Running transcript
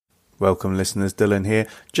Welcome, listeners. Dylan here.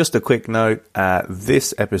 Just a quick note.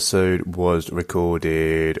 This episode was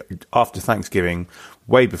recorded after Thanksgiving,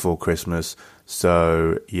 way before Christmas.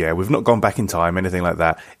 So, yeah, we've not gone back in time, anything like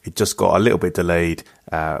that. It just got a little bit delayed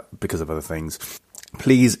because of other things.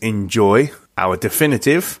 Please enjoy our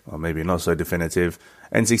definitive, or maybe not so definitive,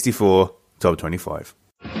 N64 Top 25.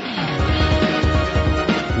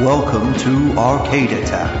 Welcome to Arcade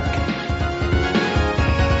Attack.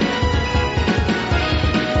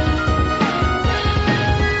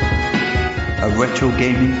 A retro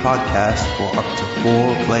gaming podcast for up to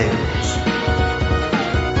 4 players.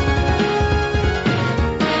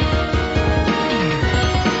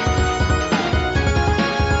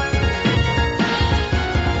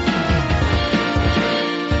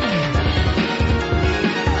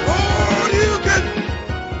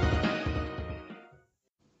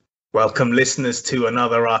 Welcome, listeners, to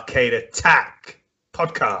another Arcade Attack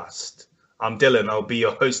podcast. I'm Dylan. I'll be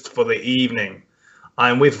your host for the evening.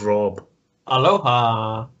 I'm with Rob.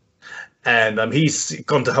 Aloha. And he's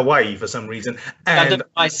gone to Hawaii for some reason. And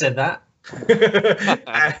I said that.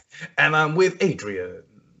 and I'm with Adrian.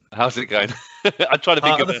 How's it going? I'm trying to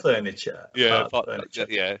think of the furniture. Yeah,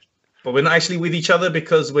 yeah. But we're not actually with each other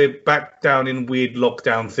because we're back down in weird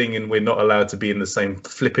lockdown thing and we're not allowed to be in the same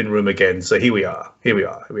flipping room again. So here we are.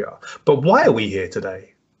 But why are we here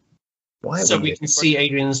today? So we can see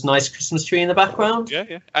Adrian's nice Christmas tree in the background?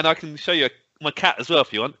 Yeah. And I can show you my cat as well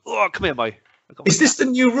if you want. Oh, come here, mate. Is this the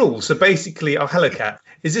new rule? So basically, hello, cat.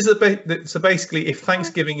 Is this so basically, if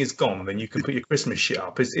Thanksgiving is gone, then you can put your Christmas shit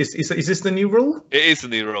up? Is this the new rule? It is the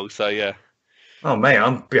new rule. So yeah. Oh mate,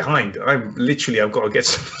 I'm behind. I've got to get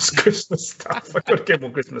some Christmas stuff. I've got to get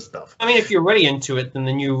more Christmas stuff. I mean, if you're really into it, then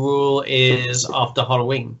the new rule is after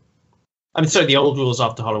Halloween. I'm sorry, the old rule is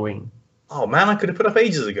after Halloween. Oh man, I could have put up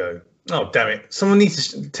ages ago. Oh damn it! Someone needs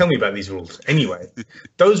to tell me about these rules. Anyway,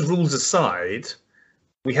 those rules aside,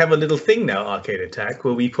 we have a little thing now, Arcade Attack,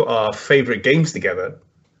 where we put our favorite games together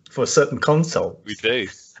for a certain console. We do.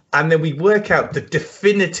 And then we work out the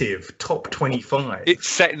definitive top 25. It's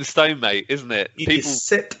set in stone, mate, isn't it? It's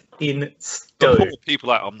set in stone. People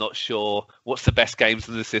are like, I'm not sure what's the best games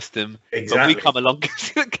in the system. Exactly. But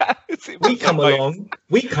we come along.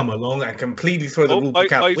 We come along and completely throw the rule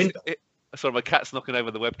book out the window. Sorry, my cat's knocking over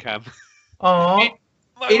the webcam. Oh,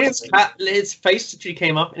 its face literally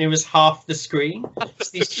came up and it was half the screen.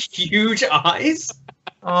 Just these huge eyes.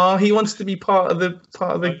 Oh, he wants to be part of the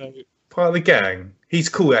gang. He's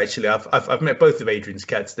cool, actually. I've met both of Adrian's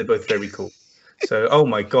cats. They're both very cool. So, oh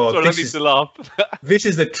my god, this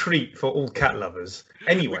is a treat for all cat lovers.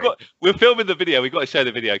 Anyway, we're filming the video. We've got to share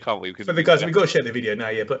the video, can't we? For the guys, we've got to share the video now.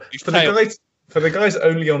 Yeah, but for the guys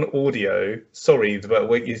only on audio, sorry, but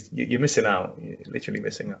you're missing out. You're literally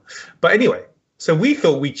missing out. But anyway, so we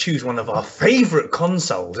thought we'd choose one of our favourite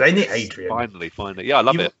consoles, ain't it, Adrian? Finally. Yeah, I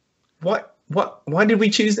love it. Why did we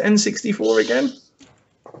choose the N64 again?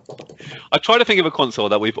 I try to think of a console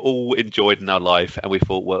that we've all enjoyed in our life, and we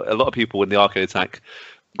thought, well, a lot of people in the Arcade Attack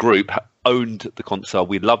group owned the console.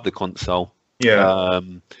 We loved the console. Yeah.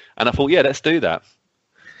 And I thought, yeah, let's do that.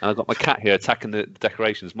 And I've got my cat here attacking the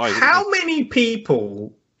decorations. How many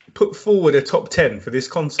people put forward a top 10 for this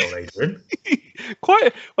console, Adrian?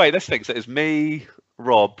 Wait, let's think. So it's me,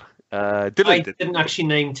 Rob, Dylan. I didn't actually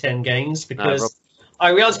name 10 games because I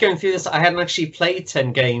realized going through this, I hadn't actually played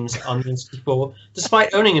 10 games on the N64,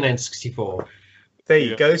 despite owning an N64. There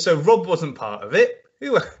you go. So Rob wasn't part of it.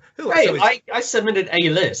 I submitted a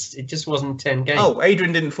list. It just wasn't 10 games. Oh,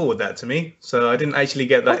 Adrian didn't forward that to me, so I didn't actually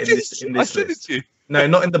get that in this list. It to you. No,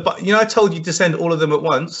 not in the. I told you to send all of them at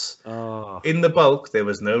once. Oh. In the bulk, there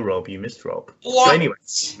was no Rob. You missed Rob. What? So anyway,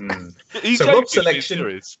 so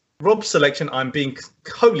Rob's selection. I'm being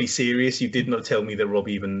wholly serious. You did not tell me that Rob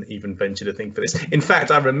even ventured a thing for this. In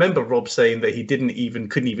fact, I remember Rob saying that he couldn't even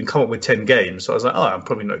come up with 10 games. So I was like, I'm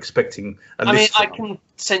probably not expecting a list. I can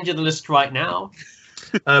send you the list right now.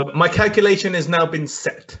 My calculation has now been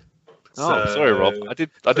set. Oh, sorry, Rob. I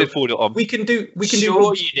did forward it on. We can do.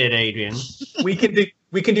 Sure, you did, Adrian. We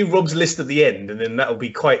can do Rob's list at the end, and then that'll be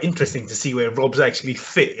quite interesting to see where Rob's actually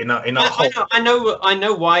fit in our whole. I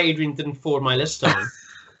know why Adrian didn't forward my list on.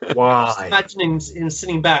 Why? Just imagining him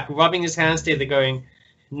sitting back, rubbing his hands together, going,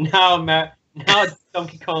 "Now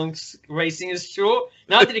Donkey Kong's racing is short.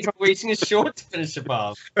 Now Diddy Kong racing is short to finish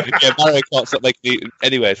above." Yeah, Mario Kart's not making it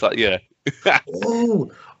anyway. It's like, yeah.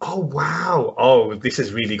 Oh wow! Oh, this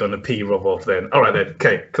is really going to pee Rob off then. All right then.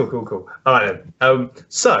 Okay, cool. All right then.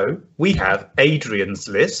 So we have Adrian's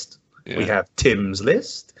list, we have Tim's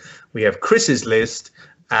list, we have Chris's list,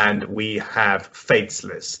 and we have Faith's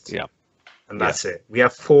list. Yeah. And that's it. We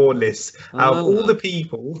have 4 lists. Out of all the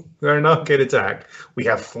people who are in Arcade Attack, we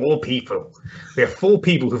have 4 people. We have 4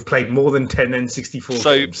 people who've played more than 10 N64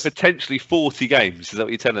 games. So potentially 40 games. Is that what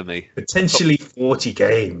you're telling me? Potentially 40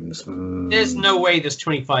 games. There's no way there's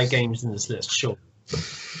 25 games in this list, sure.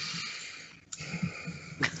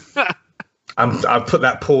 I've put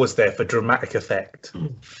that pause there for dramatic effect.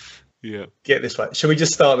 Yeah. Get this right. Shall we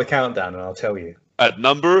just start the countdown and I'll tell you? At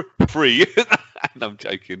number 3. No, I'm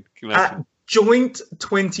joking. At joint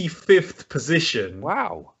 25th position.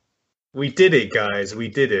 Wow. We did it, guys. We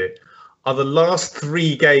did it. Are the last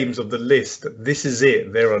 3 games of the list. This is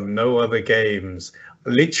it. There are no other games.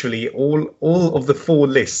 Literally, all of the 4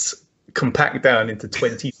 lists compact down into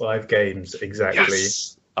 25 games exactly.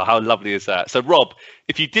 Yes. Oh, how lovely is that? So, Rob,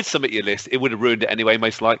 if you did submit your list, it would have ruined it anyway,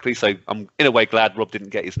 most likely. So, I'm in a way glad Rob didn't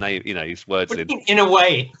get his name, his words in. In a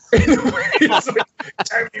way.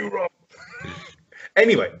 Damn you, Rob.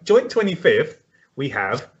 Anyway, joint 25th, we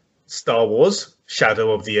have Star Wars: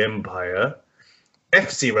 Shadow of the Empire,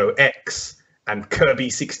 F-Zero X, and Kirby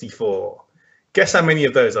 64. Guess how many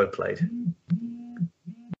of those I played?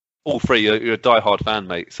 All 3. You're a diehard fan,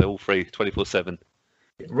 mate. So all 3, 24/7.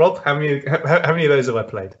 Rob, how many of those have I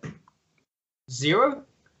played? 0?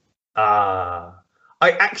 I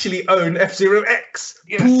actually own F-Zero X.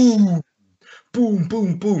 Yes. Boom,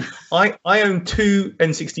 boom, boom. I own 2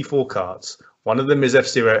 N64 cards. One of them is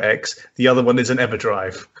F-Zero X. The other one is an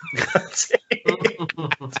Everdrive. That's it.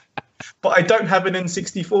 But I don't have an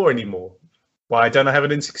N64 anymore. Why don't I have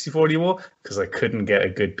an N64 anymore? Because I couldn't get a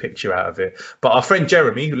good picture out of it. But our friend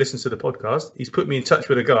Jeremy, who listens to the podcast, he's put me in touch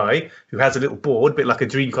with a guy who has a little board, a bit like a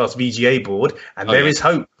Dreamcast VGA board, and there is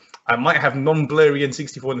hope. I might have non-blurry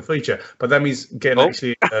N64 in the future, but that means getting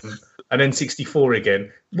actually an N64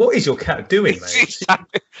 again. What is your cat doing, mate?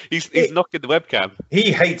 He's knocking the webcam.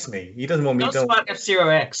 He hates me. He doesn't want me to. That's about F-Zero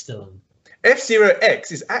X, Dylan. F-Zero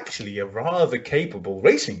X is actually a rather capable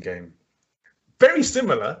racing game. Very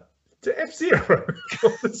similar to F-Zero.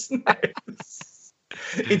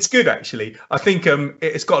 It's good, actually. I think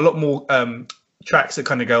it's got a lot more tracks that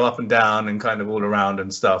kind of go up and down and kind of all around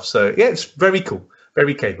and stuff. So, yeah, it's very cool.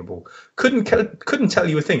 Very capable. Couldn't tell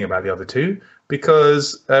you a thing about the other 2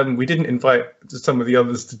 because we didn't invite some of the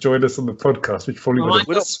others to join us on the podcast, which probably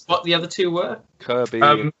would have. What the other 2 were? Kirby.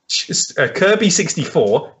 Kirby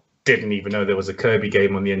 64. Didn't even know there was a Kirby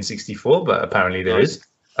game on the N64, but apparently there is.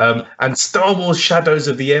 And Star Wars: Shadows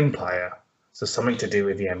of the Empire. So something to do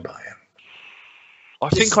with the Empire. I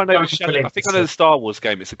think I know the Star Wars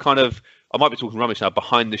game. It's a kind of, I might be talking rubbish now,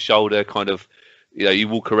 behind the shoulder kind of. You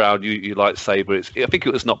walk around, you lightsaber. I think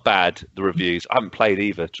it was not bad, the reviews. I haven't played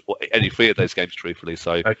either, any 3 of those games, truthfully.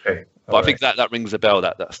 So, okay. But I think that rings a bell,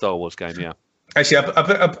 that Star Wars game, yeah. Actually,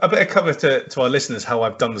 I better cover to our listeners how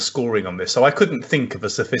I've done the scoring on this. So I couldn't think of a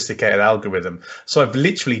sophisticated algorithm. So I've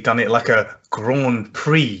literally done it like a Grand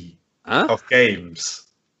Prix of games.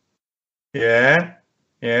 Yeah.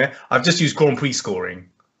 I've just used Grand Prix scoring.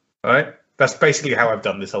 All right? That's basically how I've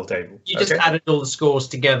done this whole table. You just added all the scores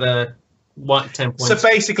together. 10 points. So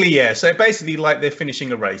basically, like they're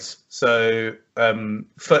finishing a race. So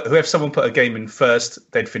whoever someone put a game in first,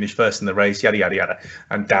 they'd finish first in the race, yada yada yada,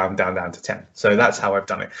 and down to 10. So that's how I've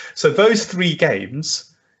done it. So those 3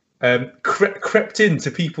 games crept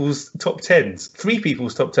into people's top 10s, 3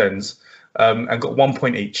 people's top 10s, and got 1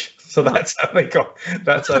 point each. So that's how they got.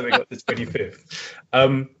 That's how they got the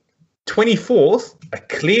 25th. 24th, a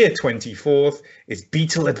clear 24th, is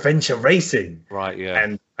Beetle Adventure Racing. Right, yeah.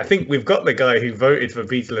 And I think we've got the guy who voted for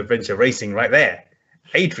Beetle Adventure Racing right there.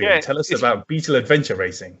 Adrian, tell us about Beetle Adventure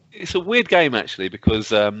Racing. It's a weird game, actually,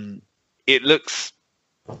 because it looks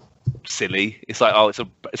silly. It's like,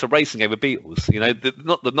 it's a racing game with beetles.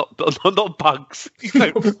 Not bugs. You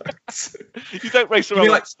don't race around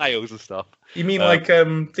like snails and stuff. You mean like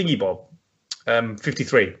Thingy Bob,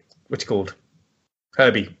 53? What's it called?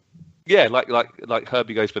 Herbie. Yeah, like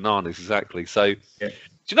Herbie Goes Bananas, exactly. So, do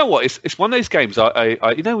you know what? It's one of those games.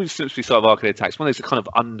 Since we started Arcade Attack, it's one of those kind of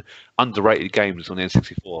underrated games on the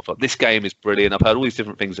N64. I thought this game is brilliant. I've heard all these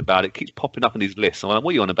different things about it. It keeps popping up in these lists. I'm like, what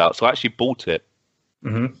are you on about? So I actually bought it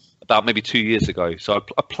about maybe 2 years ago. So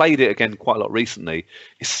I played it again quite a lot recently.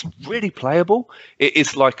 It's really playable. It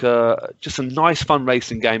is like just a nice, fun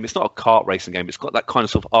racing game. It's not a kart racing game. It's got that kind of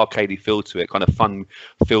sort of arcadey feel to it, kind of fun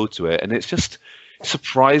feel to it, and it's just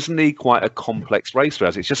surprisingly quite a complex race.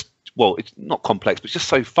 Whereas it's not complex, but it's just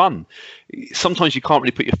so fun. Sometimes you can't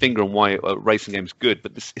really put your finger on why a racing game's good,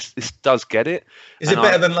 but this does get it. Is it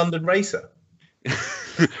better than London Racer?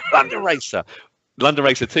 London Racer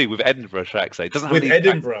 2 with Edinburgh tracks. It doesn't have with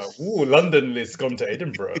Edinburgh. Ooh, London has gone to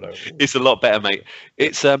Edinburgh though. It's a lot better, mate.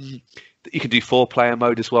 It's You can do 4-player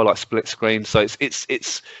mode as well, like split screen. So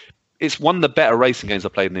it's one of the better racing games I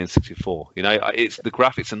played in the N64. You know, it's the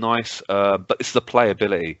graphics are nice, but it's the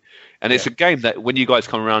playability. And it's a game that when you guys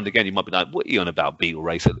come around again, you might be like, "What are you on about, Beetle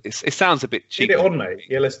Racer?" It sounds a bit cheap. Get it on, mate.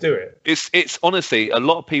 Yeah, let's do it. It's honestly a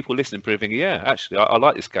lot of people listening probably thinking, "Yeah, actually, I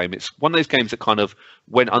like this game." It's one of those games that kind of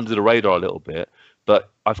went under the radar a little bit, but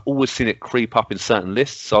I've always seen it creep up in certain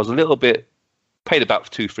lists. So I was a little bit paid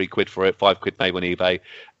about £2-3 for it, £5 maybe on eBay.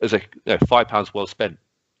 It was £5 well spent.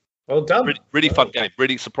 Well done. Really fun game.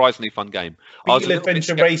 Really surprisingly fun game. Beetle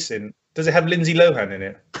Adventure Racing. Does it have Lindsay Lohan in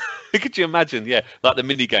it? Could you imagine? Yeah, like the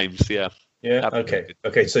mini games. Yeah. Yeah.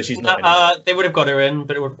 Okay. So she's not. They would have got her in,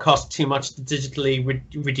 but it would cost too much to digitally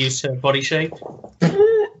reduce her body shape.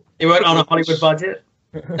 It weren't on a Hollywood budget.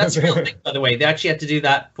 That's a real thing, by the way. They actually had to do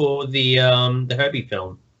that for the Herbie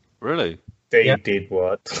film. Really? They did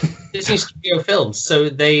what? Disney Studio Films. So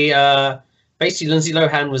they basically Lindsay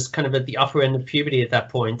Lohan was kind of at the upper end of puberty at that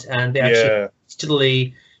point, and they actually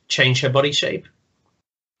digitally changed her body shape.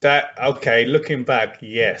 Looking back,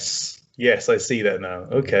 yes, I see that now.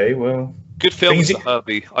 Okay, well, good films. The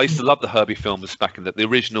Herbie. I used to love the Herbie films back in the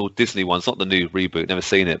original Disney ones, not the new reboot. Never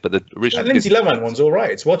seen it, but the original. Lindsay Lohan one's all right.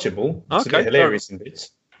 It's watchable. It's a bit hilarious in bits.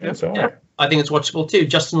 Yeah, it's all right. I think it's watchable too.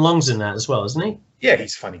 Justin Long's in that as well, isn't he? Yeah,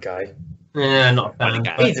 he's a funny guy. Yeah, not a fan.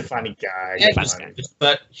 He's a funny guy. Yeah,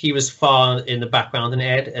 but he was far in the background in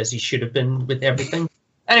Ed, as he should have been with everything.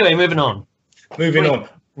 Anyway, moving on.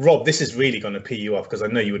 Rob, this is really going to pee you off because I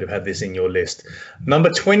know you would have had this in your list. Number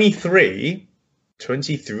 23 on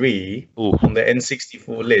the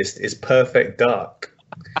N64 list is Perfect Dark.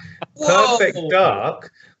 Perfect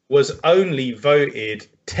Dark was only voted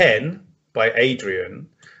 10 by Adrian,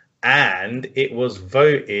 and it was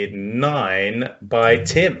voted 9 by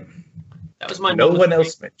Tim. That was my no one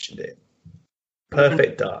else mentioned it.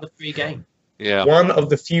 Perfect Dark. The free game. Yeah. One of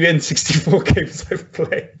the few N64 games I've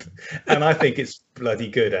played, and I think it's bloody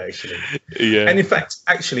good actually. Yeah. And in fact,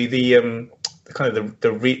 actually, the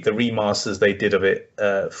remasters they did of it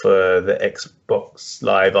for the Xbox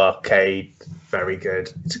Live Arcade, very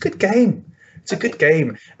good. It's a good game.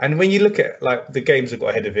 And when you look at like the games that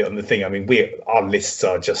got ahead of it on the thing, I mean, our lists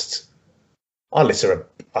are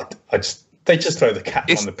they just throw the cat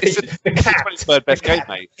on the pigeon. The best game,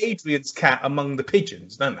 mate. Adrian's cat among the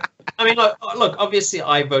pigeons, don't they? I mean, look. Obviously,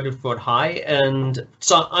 I voted for it high, and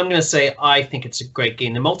so I'm going to say I think it's a great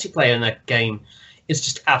game. The multiplayer in that game is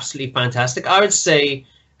just absolutely fantastic. I would say,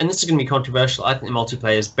 and this is going to be controversial, I think the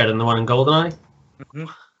multiplayer is better than the one in GoldenEye.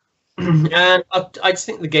 Mm-hmm. And I just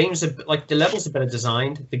think the games are the levels are better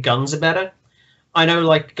designed, the guns are better. I know,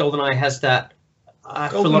 like GoldenEye has that.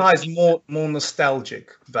 GoldenEye is more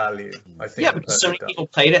nostalgic value, I think. Yeah, because so many people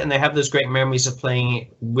played it and they have those great memories of playing it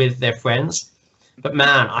with their friends. But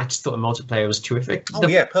man, I just thought the multiplayer was terrific.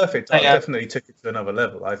 Perfect. I definitely took it to another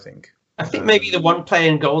level, I think. I think maybe the one player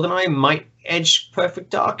in GoldenEye might edge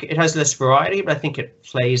Perfect Dark. It has less variety, but I think it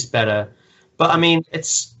plays better. But I mean,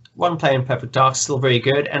 it's one player in Perfect Dark, still very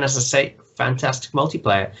good. And as I say, fantastic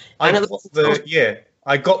multiplayer. I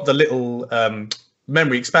got the little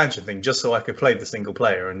memory expansion thing just so I could play the single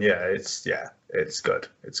player, and it's good.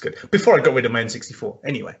 It's good. Before I got rid of my N64,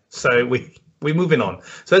 anyway. So we're moving on.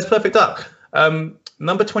 So that's Perfect Dark.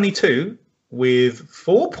 Number 22 with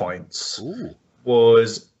 4 points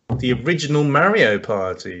was the original Mario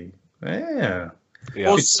Party. Yeah.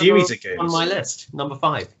 Good series of games. On my list, number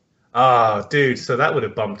 5. Ah, dude. So that would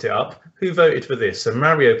have bumped it up. Who voted for this? So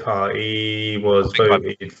Mario Party was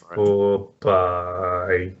voted for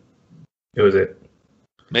by. Who was it?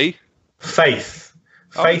 Me? Faith.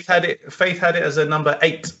 Faith had it as a number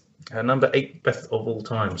 8. Number 8 best of all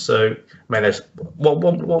time. So, man,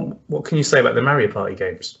 what can you say about the Mario Party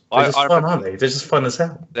games? They're just fun, aren't they? They're just fun as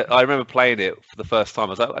hell. I remember playing it for the first time.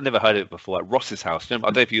 I never heard of it before at Ross's house. I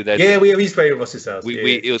don't know if you were there. Yeah, we used to play at Ross's house.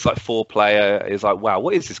 It was like 4-player. It was like, wow,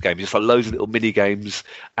 what is this game? Just like loads of little mini games,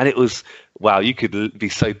 and it was wow. You could be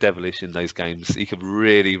so devilish in those games. You could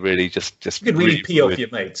really, really just. You could really pee off your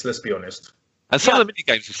mates. Let's be honest. And some of the mini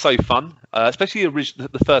games are so fun, especially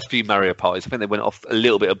the first few Mario Parties. I think they went off a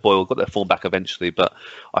little bit of boil, got their form back eventually. But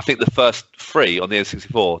I think the first 3 on the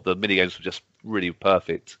N64, the mini games were just really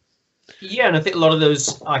perfect. Yeah, and I think a lot of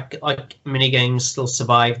those like mini games still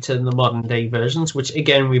survive to the modern day versions, which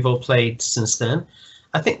again we've all played since then.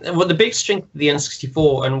 I think the big strength of the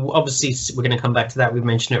N64, and obviously we're going to come back to that. We've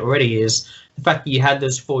mentioned it already, is the fact that you had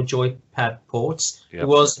those 4 joypad ports. Yep. It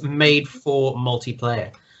was made for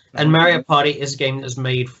multiplayer. And Mario Party is a game that was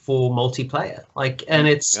made for multiplayer. And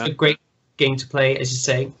it's a great game to play, as you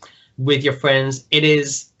say, with your friends. It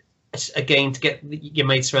is a game to get your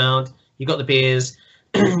mates around. You got the beers.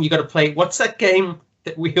 You got to play. What's that game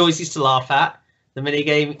that we always used to laugh at. The mini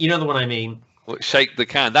game, you know the one I mean. What, shake the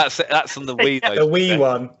can? That's on the Wii. The Wii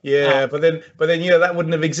one, yeah. But then that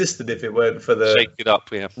wouldn't have existed if it weren't for the shake it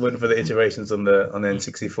up. Yeah, weren't for the iterations on the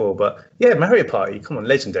N64. But yeah, Mario Party, come on,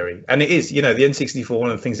 legendary. And it is, the N64.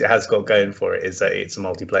 One of the things it has got going for it is that it's a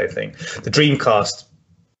multiplayer thing. The Dreamcast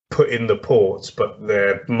put in the ports, but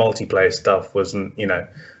the multiplayer stuff wasn't,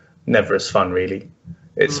 never as fun really.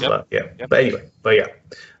 It's But anyway,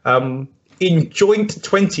 in joint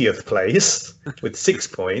 20th place with 6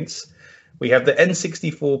 points, we have the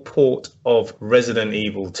N64 port of Resident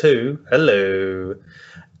Evil 2. Hello.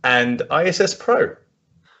 And ISS Pro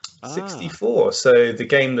 64. So the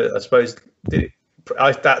game that I suppose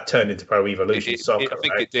that turned into Pro Evolution Soccer. I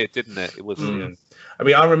think it did, didn't it? It was. I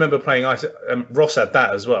mean, I remember playing Ross had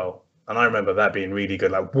that as well. And I remember that being really good.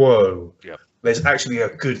 Like, whoa, there's actually a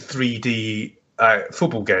good 3D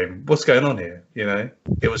football game. What's going on here?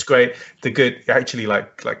 It was great. The good actually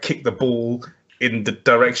like kick the ball in the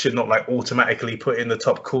direction, not like automatically put in the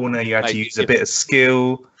top corner. You had to use a bit of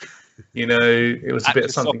skill. It was a bit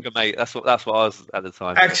of something. Soccer, mate. That's what I was at the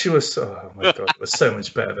time. Oh my god, it was so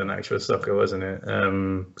much better than Actual Soccer, wasn't it?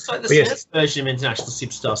 It's like the SNES version of International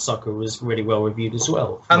Superstar Soccer was really well reviewed as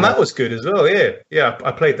well. And that was good as well. Yeah.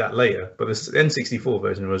 I played that later, but the N64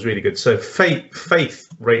 version was really good. So Faith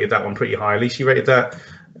rated that one pretty highly. She rated that.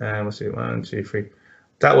 Let's see, 1, 2, 3.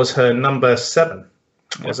 That was her number 7.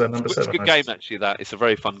 It's a good game, actually. That it's a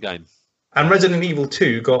very fun game. And Resident Evil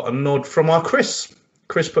 2 got a nod from our Chris.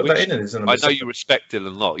 Chris put that in as a number 7. I know you respect it a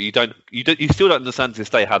lot. You still don't understand to this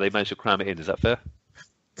day how they managed to cram it in. Is that fair?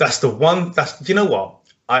 That's the one. You know what?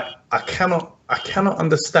 I cannot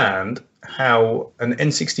understand how an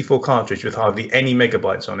N64 cartridge with hardly any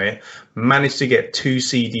megabytes on it managed to get 2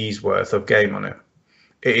 CDs worth of game on it.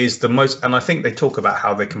 It is the most, and I think they talk about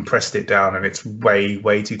how they compressed it down, and it's way,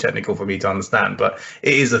 way too technical for me to understand. But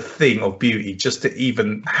it is a thing of beauty just to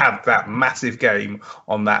even have that massive game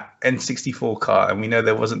on that N64 cart. And we know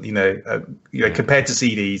there wasn't, compared to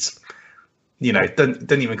CDs,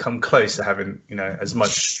 don't even come close to having, as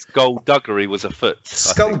much. Skullduggery was afoot.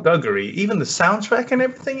 Skullduggery, even the soundtrack and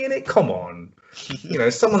everything in it. Come on.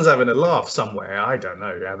 Someone's having a laugh somewhere. I don't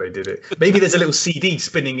know how they did it. Maybe there's a little CD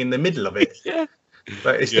spinning in the middle of it. Yeah.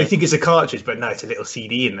 But they think it's a cartridge, but no, it's a little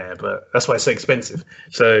CD in there. But that's why it's so expensive.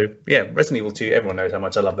 So yeah, Resident Evil 2. Everyone knows how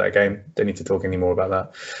much I love that game. Don't need to talk any more about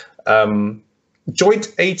that.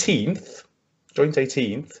 Joint 18th.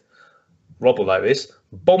 Rob will like this.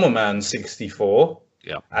 Bomberman 64.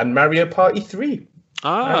 Yeah. And Mario Party 3.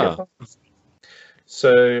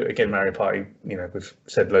 So again, Mario Party. We've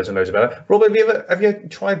said loads and loads about it. Rob, have you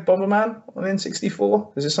tried Bomberman on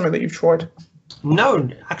N64? Is it something that you've tried? No,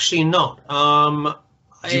 actually not.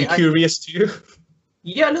 Curious to you?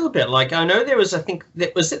 Yeah, a little bit. Like, I know there was,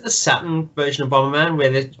 was it the Saturn version of Bomberman where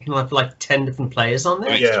they can have like 10 different players on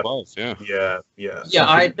there? Yeah. 12, yeah. Yeah,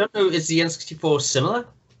 I don't know. Is the N64 similar?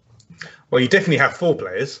 Well, you definitely have 4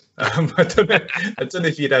 players. I don't know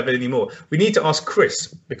if you'd have any more. We need to ask Chris,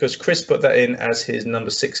 because Chris put that in as his number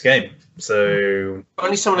 6 game. So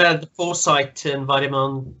only someone had the foresight to invite him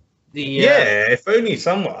on the. Yeah, if only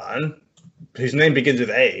someone whose name begins with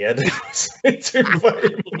A.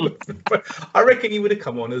 I reckon he would have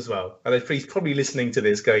come on as well. And he's probably listening to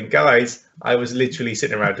this going, guys, I was literally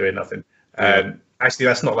sitting around doing nothing. Actually,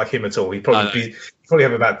 that's not like him at all. He'd probably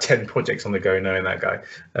have about 10 projects on the go knowing that guy.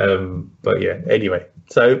 But yeah, anyway.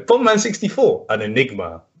 So Bomberman 64, an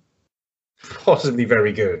enigma. Possibly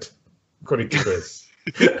very good, according to Chris.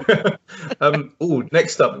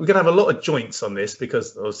 Next up, we're gonna have a lot of joints on this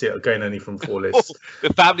because obviously it'll going only from 4 lists.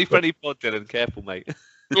 The family-friendly pod, Dylan. Careful, mate.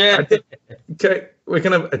 Yeah. Okay, we're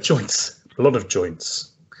gonna have a lot of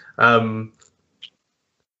joints. Joint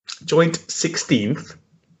 16th.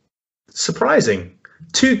 Surprising.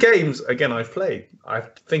 2 games again I've played. I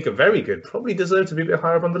think are very good. Probably deserve to be a bit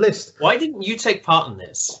higher up on the list. Why didn't you take part in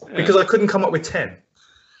this? Because I couldn't come up with 10.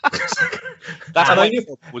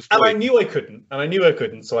 I knew I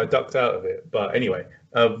couldn't, so I ducked out of it. But anyway,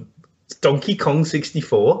 Donkey Kong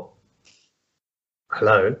 64.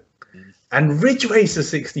 Hello. And Ridge Racer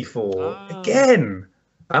 64. Again,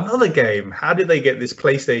 another game. How did they get this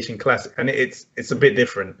PlayStation classic? And it's a bit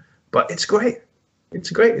different, but it's great. It's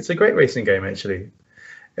a great racing game, actually.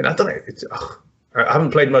 And I don't know. I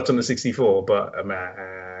haven't played much on the 64, but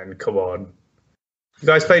man, come on. You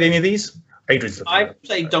guys played any of these? I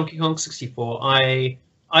played Donkey Kong 64. I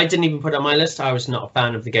didn't even put it on my list. I was not a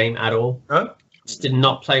fan of the game at all. Huh? Just did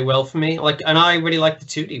not play well for me. And I really like the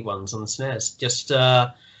 2D ones on the SNES. Just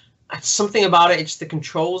something about it. It's the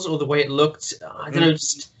controls or the way it looked. I don't know.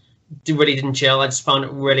 Just really didn't gel. I just found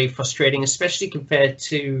it really frustrating, especially compared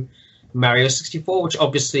to Mario 64, which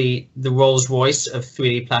obviously the Rolls Royce of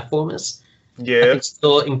 3D platformers. Yeah, it's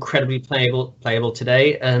still incredibly playable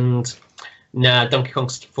today, and Donkey Kong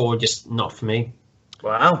 64 just not for me.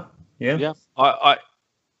 Wow. Yeah. I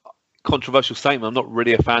controversial statement. I'm not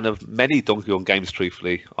really a fan of many Donkey Kong games.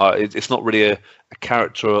 Truthfully, it's not really a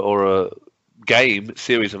character or a game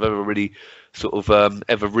series I've ever really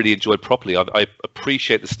ever really enjoyed properly. I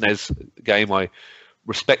appreciate the SNES game. I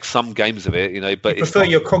respect some games of it, but you prefer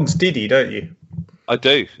your Kong's Diddy, don't you? I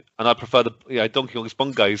do, and I prefer the Donkey Kong's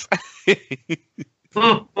bongos.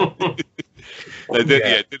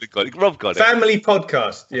 Rob got it. Family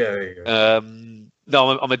podcast. Yeah. There you go.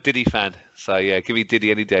 No, I'm a Diddy fan, so yeah, give me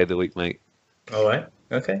Diddy any day of the week, mate. All right.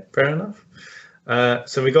 Okay. Fair enough.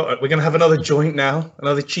 So we're gonna have another joint now,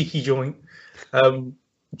 another cheeky joint.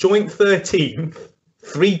 Joint 13,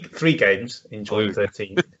 three games in Joint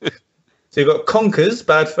 13. So you've got Conker's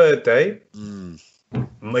Bad Fur Day,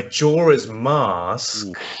 Majora's Mask.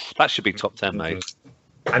 Ooh, that should be top 10, mate.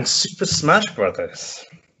 And Super Smash Brothers.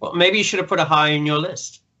 Well, maybe you should have put a high on your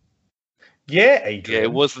list. Yeah, Adrian. Yeah,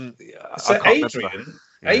 it wasn't. So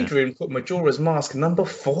Adrian put Majora's Mask number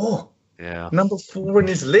 4. Yeah. Number 4 in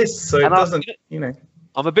his list. So and it doesn't,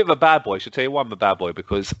 I'm a bit of a bad boy. I should tell you why I'm a bad boy,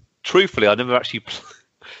 because truthfully, I never actually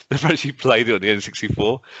played it on the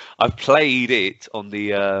N64. I've played it on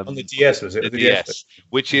the DS, was it? The DS,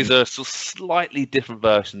 which is a sort of slightly different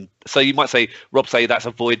version. So you might say, Rob, that's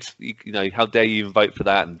a void. How dare you even vote for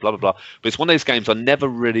that and blah blah blah. But it's one of those games I never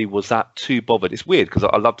really was that too bothered. It's weird because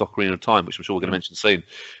I loved Ocarina of Time, which I'm sure we're going to mention soon.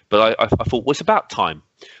 But I thought, well, it's about time.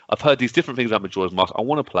 I've heard these different things about Majora's Mask. I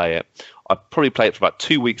want to play it. I probably played it for about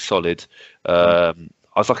 2 weeks solid. I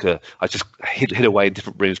just hid away in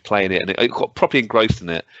different rooms playing it, and it got properly engrossed in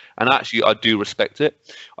it. And actually, I do respect it.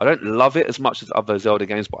 I don't love it as much as other Zelda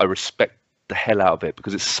games, but I respect the hell out of it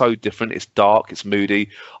because it's so different. It's dark, it's moody.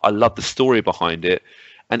 I love the story behind it.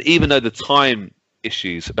 And even though the time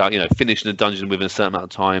issues about finishing a dungeon within a certain amount of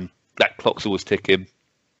time, that clock's always ticking.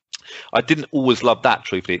 I didn't always love that,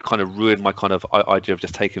 truthfully. It kind of ruined my kind of idea of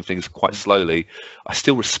just taking things quite slowly. I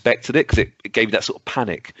still respected it because it gave me that sort of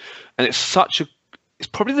panic. And it's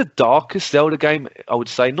probably the darkest Zelda game, I would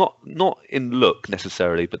say. Not in look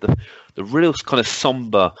necessarily, but the real kind of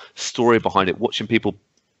somber story behind it. Watching people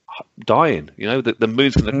dying, the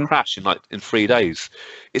moon's going to crash in 3 days.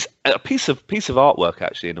 It's a piece of artwork,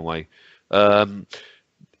 actually, in a way.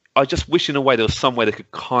 I just wish in a way there was some way they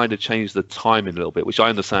could kind of change the timing a little bit, which I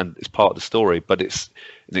understand is part of the story, but it's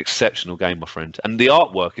an exceptional game, my friend. And the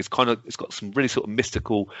artwork is it's got some really sort of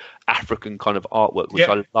mystical African kind of artwork, which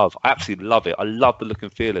I love. I absolutely love it. I love the look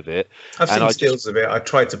and feel of it. I've seen stills of it. I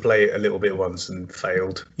tried to play it a little bit once and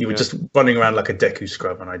failed. You were just running around like a Deku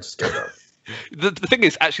scrub, and I just gave up. The thing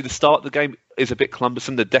is, actually, the start of the game is a bit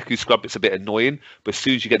cumbersome. The Deku Scrub, it's a bit annoying. But as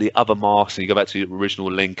soon as you get the other masks and you go back to your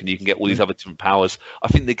original Link and you can get all these other different powers, I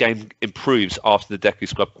think the game improves after the Deku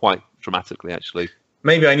Scrub quite dramatically, actually.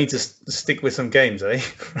 Maybe I need to stick with some games, eh?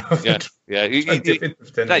 Yeah.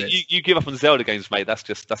 You give up on Zelda games, mate. That's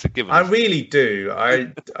a given. I really do.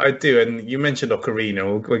 I do. And you mentioned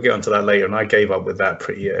Ocarina. We'll get onto that later. And I gave up with that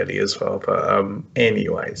pretty early as well. But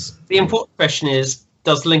anyways. The important question is,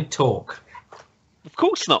 does Link talk? Of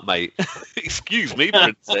course not, mate. Excuse me,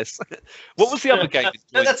 princess. What was the other game?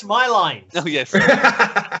 No, that's my line. Oh, yes.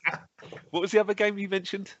 What was the other game you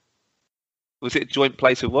mentioned? Was it joint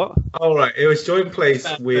place with what? All right, it was joint place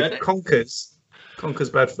with Conker's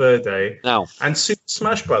Bad Fur Day, and Super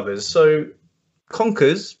Smash Brothers. So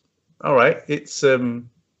Conker's, all right, it's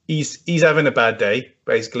he's having a bad day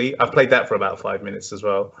basically. I've played that for about 5 minutes as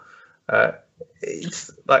well.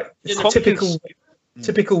 It's like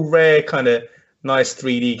typical rare kind of nice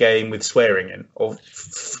 3D game with swearing in, or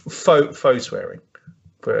faux swearing.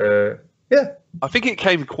 But yeah. I think it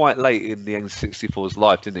came quite late in the N64's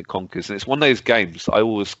life, didn't it, Conkers? And it's one of those games I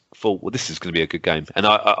always thought, well, this is going to be a good game. And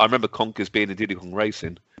I remember Conkers being in Diddy Kong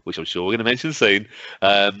Racing, which I'm sure we're going to mention soon.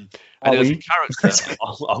 And it was a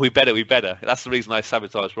character. We better. That's the reason I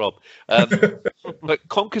sabotaged Rob. But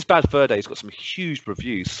Conker's Bad Fur Day's got some huge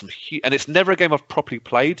reviews, and it's never a game I've properly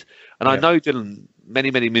played. And I know Dylan,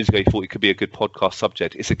 many moons ago, he thought it could be a good podcast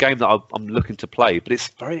subject. It's a game that I'm looking to play, but it's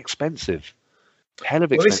very expensive. Hell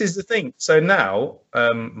of expensive. Well, this is the thing. So now,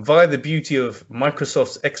 via the beauty of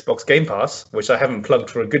Microsoft's Xbox Game Pass, which I haven't plugged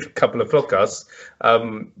for a good couple of podcasts,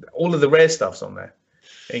 all of the rare stuff's on there,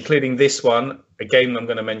 including this one, a game I'm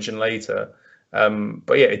going to mention later.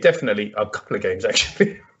 But yeah, it definitely a couple of games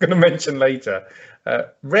actually I'm going to mention later.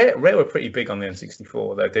 Rare were pretty big on the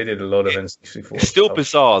N64. They did a lot of N64. It's still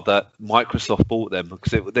bizarre that Microsoft bought them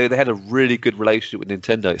because they had a really good relationship with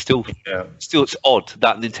Nintendo. It's still it's odd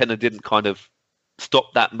that Nintendo didn't kind of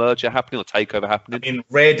stop that merger happening or takeover happening? I mean,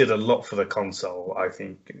 Rare did a lot for the console. I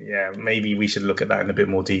think, maybe we should look at that in a bit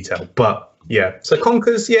more detail. But yeah, so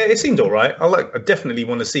Conkers, it seemed all right. I definitely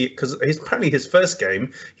want to see it because apparently his first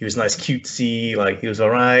game, he was nice, cutesy, like he was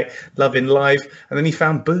all right, loving life, and then he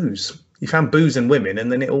found booze. He found booze and women,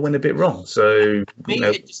 and then it all went a bit wrong. So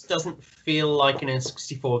it just doesn't feel like an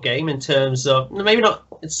N64 game in terms of maybe not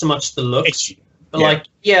so much the looks, but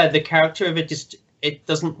the character of it it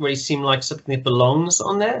doesn't really seem like something that belongs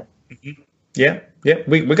on there. Mm-hmm. Yeah.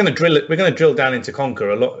 We're going to drill it. We're going to drill down into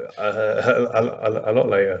Conker a lot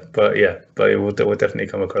later. But we'll definitely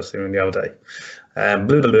come across him in the other day.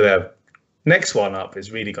 Next one up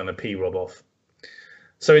is really going to pee Rob off.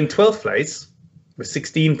 So in 12th place with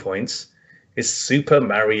 16 points is Super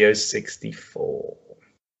Mario 64.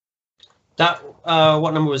 That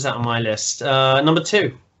what number was that on my list? Number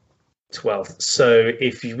 2. 12th. So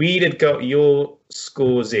if we'd had got your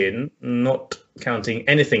scores in, not counting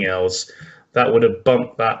anything else, that would have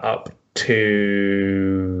bumped that up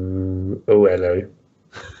to third.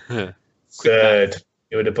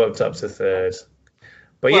 It would have bumped up to third.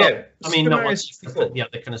 But I mean, not much the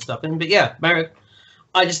other kind of stuff in, but Mario,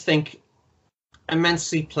 I just think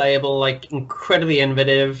immensely playable, like incredibly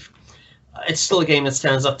innovative. It's still a game that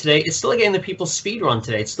stands up today. It's still a game that people speedrun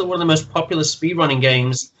today. It's still one of the most popular speedrunning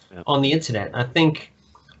games on the internet. I think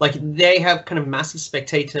like they have kind of massive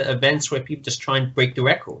spectator events where people just try and break the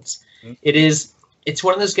records. Mm-hmm. It's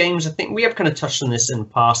one of those games, I think we have kind of touched on this in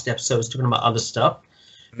past episodes talking about other stuff.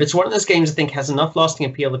 Mm-hmm. But it's one of those games I think has enough lasting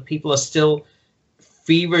appeal that people are still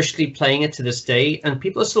feverishly playing it to this day, and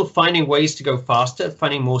people are still finding ways to go faster,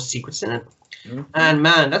 finding more secrets in it. Mm-hmm. And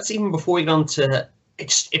man, that's even before we get on to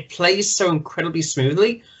it plays so incredibly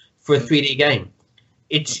smoothly for a 3D game.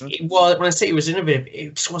 It was, when I say it was innovative,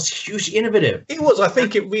 it was hugely innovative. It was. I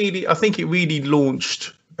think it really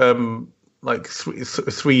launched like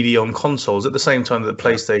 3D on consoles at the same time that the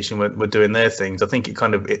PlayStation were doing their things. I think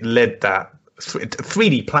it led that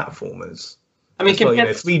 3D platformers. I mean, well,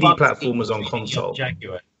 3D platformers on console.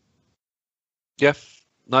 Yeah,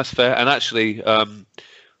 nice, fair. And actually,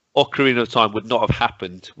 Ocarina of Time would not have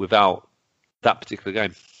happened without that particular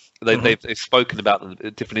game. They've spoken about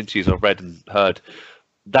the different interviews I've read and heard.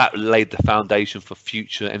 That laid the foundation for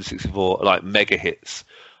future N64 like mega hits.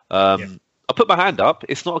 I put my hand up.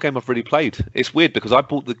 It's not a game I've really played. It's weird because I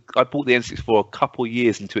bought the N64 a couple of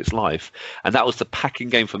years into its life, and that was the packing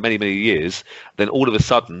game for many years. Then all of a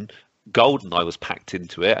sudden, GoldenEye was packed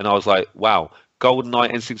into it, and I was like, wow,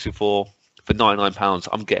 GoldenEye N64 for £99.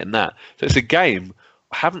 I'm getting that. So it's a game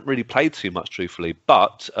I haven't really played too much, truthfully.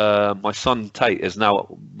 But my son Tate has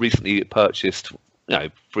now recently purchased,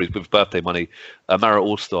 with his birthday money, Mario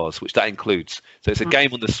All Stars, which that includes. So it's a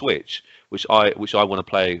game on the Switch, which I want to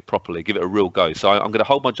play properly, give it a real go. So I'm going to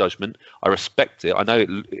hold my judgment. I respect it. I know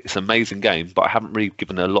it's an amazing game, but I haven't really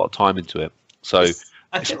given a lot of time into it. So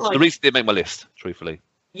the reason it didn't make my list, truthfully.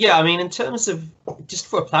 Yeah, I mean, in terms of just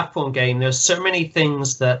for a platform game, there's so many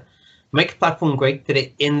things that make a platform great that are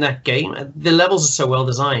in that game. The levels are so well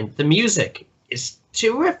designed. The music is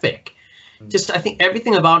terrific. Just I think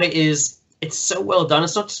everything about it it's so well done.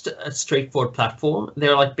 It's not just a straightforward platform.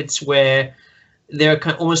 There are like bits where they're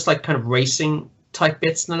almost like kind of racing type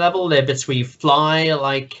bits in the level. There are bits where you fly,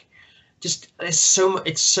 like just it's so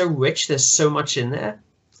rich. There's so much in there.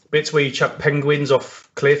 Bits where you chuck penguins off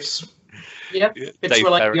cliffs. Yeah, bits where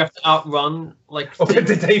like you have to outrun like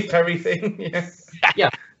the Dave Perry thing. Yeah. Yeah,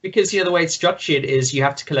 because the way it's structured is you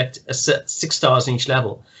have to collect 6 stars in each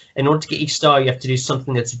level. In order to get each star, you have to do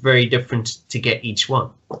something that's very different to get each one.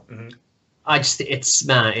 Mm-hmm.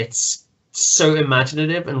 It's so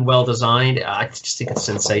imaginative and well designed. I just think it's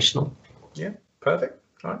sensational. Yeah, perfect.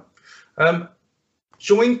 All right.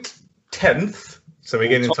 Joint 10th. So we're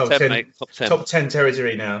getting top 10, mate. Top 10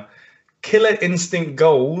 territory now. Killer Instinct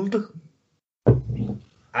Gold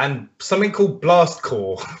and something called Blast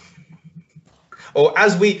Core. Or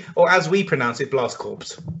as we pronounce it, Blast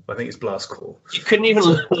Corps. I think it's Blast Core. You couldn't even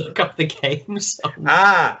look up the games.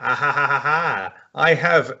 I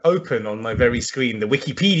have open on my very screen the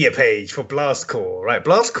Wikipedia page for Blast Core. Right,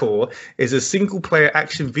 Blast Core is a single-player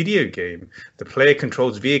action video game. The player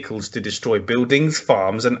controls vehicles to destroy buildings,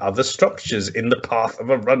 farms, and other structures in the path of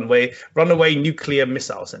a runaway nuclear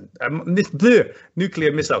missile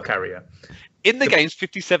nuclear missile carrier. In the game's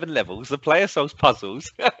 57 levels, the player solves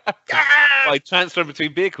puzzles by transferring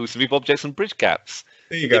between vehicles to move objects and bridge gaps.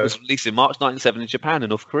 There you go. It was released in March 1997 in Japan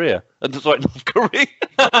and North Korea. North Korea.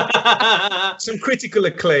 Some critical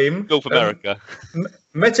acclaim. North America.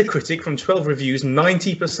 Metacritic from 12 reviews,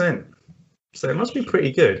 90%. So it must be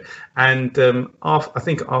pretty good. And I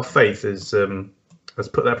think our faith has Let's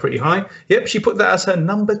put that pretty high. Yep, she put that as her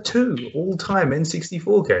number 2 all-time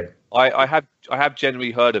N64 game. I have generally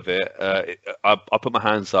heard of it. I put my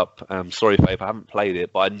hands up. Sorry, Faith, I haven't played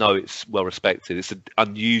it, but I know it's well respected. It's an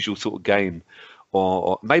unusual sort of game,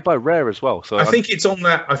 or made by Rare as well. So I think it's on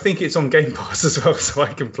that. I think it's on Game Pass as well, so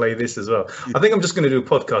I can play this as well. I think I'm just going to do a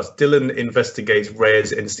podcast. Dylan investigates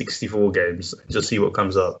Rare's N64 games and just see what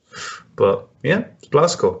comes up. But yeah, it's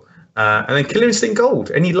Blastcore. And then Killer Instinct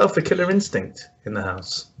Gold. Any love for Killer Instinct in the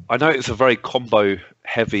house? I know it's a very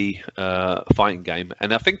combo-heavy fighting game,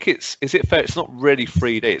 and I think is it fair? It's not really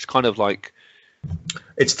 3D. It's kind of like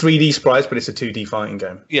it's 3D sprites, but it's a 2D fighting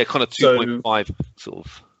game. Yeah, kind of 2.5 sort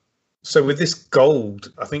of. So with this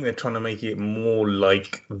Gold, I think they're trying to make it more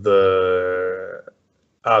like the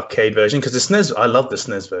arcade version, because the SNES, I love the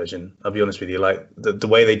SNES version. I'll be honest with you, like the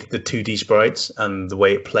way they did the 2D sprites and the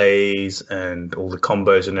way it plays and all the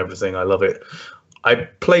combos and everything. I love it. I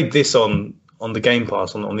played this on the Game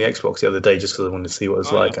Pass on the Xbox the other day just because I wanted to see what it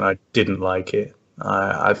was like, and I didn't like it.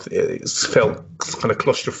 It felt kind of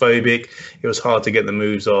claustrophobic. It was hard to get the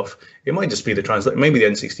moves off. It might just be the translate. Maybe the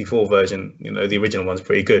N64 version, the original one's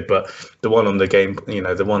pretty good, but the one on the game,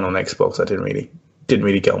 the one on Xbox, I didn't really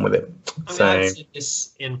get on with it. I've said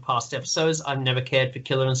this in past episodes. I've never cared for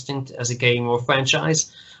Killer Instinct as a game or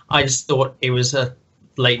franchise. I just thought it was a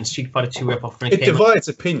blatant Street Fighter 2 ripoff. It divides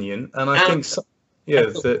opinion, and I think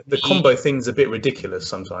the combo thing's a bit ridiculous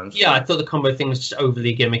sometimes. Yeah, I thought the combo thing was just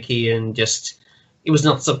overly gimmicky and just it was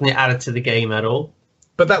not something that added to the game at all.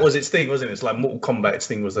 But that was its thing, wasn't it? It's like Mortal Kombat's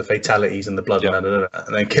thing was the fatalities and the blood, and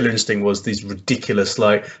then Killer Instinct was these ridiculous,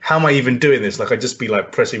 like, how am I even doing this? Like, I'd just be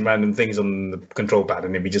like pressing random things on the control pad,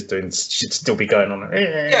 and it'd be just doing, should still be going on.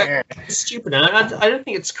 Yeah, it's stupid. I don't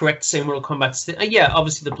think it's correct to say Mortal Kombat's thing. Yeah,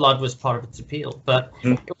 obviously the blood was part of its appeal, but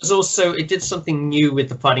it was also, it did something new with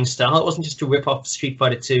the fighting style. It wasn't just a rip off Street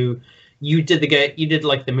Fighter 2. You did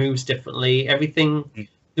like the moves differently, everything.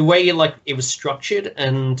 The way it was structured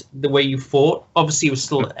and the way you fought, obviously it was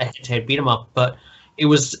still a head-to-head beat 'em up, but it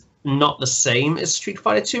was not the same as Street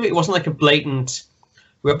Fighter 2. It wasn't like a blatant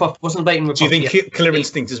rip-off. It wasn't a blatant rip-off. Do you think Killer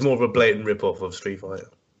Instinct is more of a blatant rip-off of Street Fighter?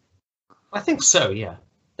 I think so, yeah.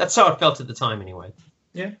 That's how it felt at the time, anyway.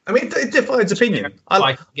 Yeah, I mean, it divides opinion. I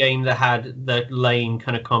like a game that had the lane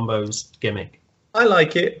kind of combos gimmick. I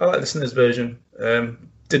like it. I like the SNES version.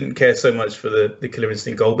 Didn't care so much for the Killer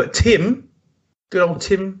Instinct Gold, but Tim... Good old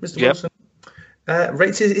Tim, Mr. Wilson,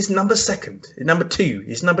 rates his number 2nd. Number 2.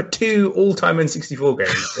 His number 2 all-time N64 game.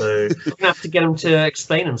 So we're going to have to get him to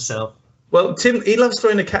explain himself. Well, Tim, he loves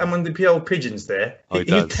throwing a cat among the old pigeons there. Oh,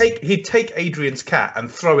 he'd take Adrian's cat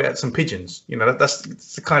and throw it at some pigeons.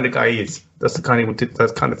 That's the kind of guy he is. That's the kind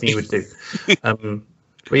of thing he would do.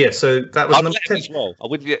 But yeah, so that was number 10. As well. I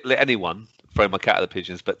wouldn't let anyone throw my cat at the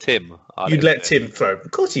pigeons, but Tim. You'd let Tim throw.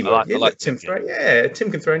 Of course he would. I like Tim throw. Yeah,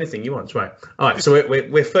 Tim can throw anything he wants. Right. All right. So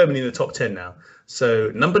we're firmly in the top 10 now.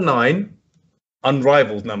 So number 9,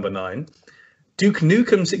 unrivaled number 9, Duke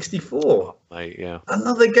Nukem 64. Oh, mate, yeah.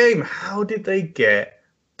 Another game. How did they get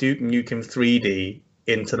Duke Nukem 3D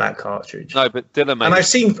into that cartridge? No, but Dylan, mate.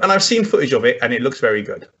 And I've seen footage of it, and it looks very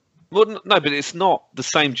good. Well, no, but it's not the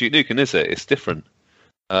same Duke Nukem, is it? It's different.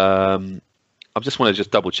 I just want to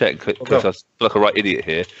double check because I feel like a right idiot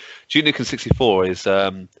here. Duke Nukem 64 is.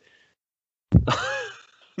 No,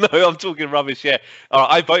 I'm talking rubbish. Yeah, all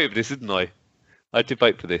right, I voted for this, didn't I? I did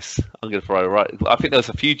vote for this. I'm going to throw it right. I think there was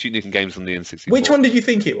a few Duke Nukem games on the N64. Which one did you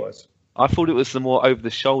think it was? I thought it was the more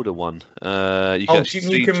over-the-shoulder one. Duke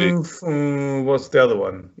Nukem. What's the other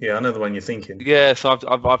one? Yeah, I know the one you're thinking. Yeah, so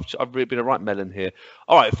I've really been a right melon here.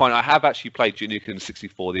 All right, fine. I have actually played Duke Nukem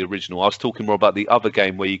 64, the original. I was talking more about the other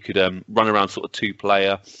game where you could run around sort of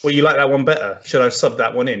 2-player. Well, you like that one better. Should I sub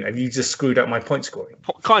that one in? Have you just screwed up my point scoring?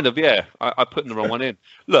 Kind of, yeah. I put the wrong one in.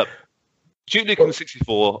 Look, Duke Nukem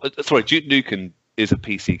 64. Sorry, Duke Nukem is a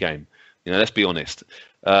PC game. Let's be honest.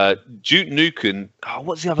 Duke Nukem. Oh,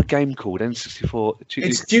 what's the other game called? N64.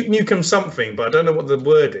 It's Duke Nukem something, but I don't know what the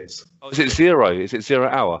word is. Oh, is it Zero? Is it 0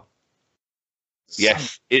 Hour?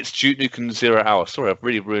 Yes, it's Duke Nukem 0 Hour. Sorry, I've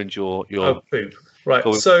really ruined your. Oh, poop. Right.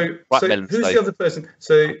 So who's the other person?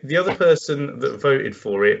 So the other person that voted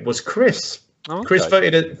for it was Chris. Oh, okay. Chris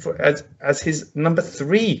voted it as his number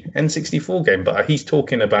 3 N64 game, but he's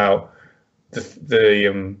talking about the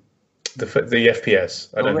FPS.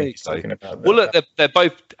 I don't think he's talking about that. Well, look, they're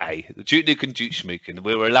both Duke Nukem and Duke Schmooken.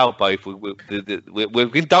 We were allowed both. We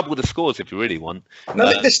can double the scores if you really want. No,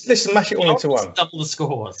 let's smash it all into one. Double the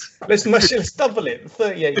scores. Let's double it.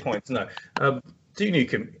 38 points. No, Duke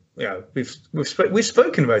Nukem. Yeah, we've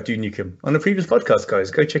spoken about Duke Nukem on the previous podcast,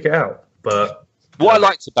 guys. Go check it out. But What I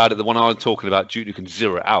liked about it, the one I was talking about, Duke Nukem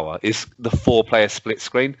 0 Hour, is the 4-player split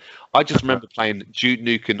screen. I just remember playing Duke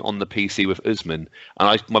Nukem on the PC with Usman,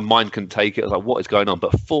 and my mind couldn't take it. I was like, what is going on?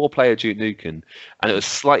 But 4-player Duke Nukem, and it was a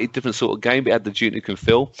slightly different sort of game, but it had the Duke Nukem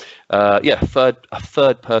feel. A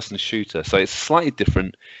third-person shooter, so it's slightly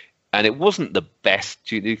different, and it wasn't the best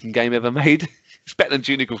Duke Nukem game ever made. It's better than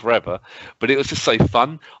Duke Nukem Forever, but it was just so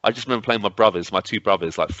fun. I just remember playing my two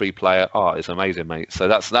brothers, like 3-player. Oh, it's amazing, mate. So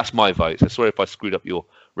that's my vote. So sorry if I screwed up your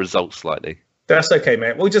results slightly. That's okay,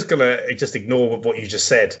 mate. We're just gonna ignore what you just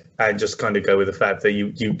said and just kind of go with the fact that you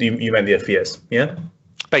meant the FPS. Yeah,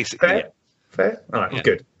 basically. Fair? Yeah. Fair. All right,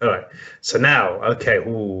 good. All right. So now, okay.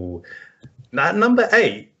 At number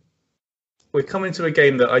 8, we're coming to a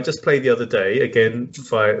game that I just played the other day, again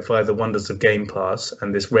via the wonders of Game Pass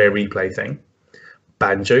and this rare replay thing.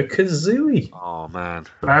 Banjo-Kazooie. Oh, man.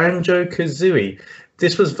 Banjo-Kazooie.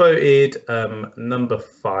 This was voted number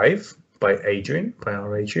 5 by our Adrian.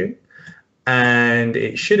 And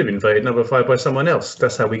it should have been voted number 5 by someone else.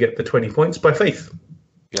 That's how we get the 20 points, by Faith.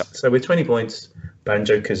 Yeah. So with 20 points,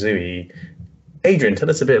 Banjo-Kazooie. Adrian, tell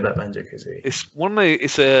us a bit about Banjo-Kazooie.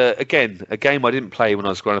 It's a game I didn't play when I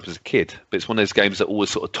was growing up as a kid, but it's one of those games that always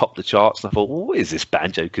sort of top the charts. And I thought, well, what is this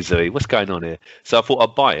Banjo-Kazooie? What's going on here? So I thought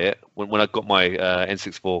I'd buy it when I got my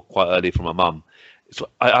N64 quite early from my mum. So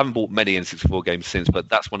I haven't bought many N64 games since, but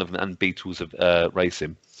that's one of them, and Beatles of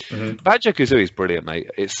racing. Mm-hmm. Banjo-Kazooie is brilliant, mate.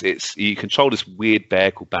 It's you control this weird bear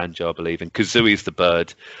called Banjo, I believe, and Kazooie is the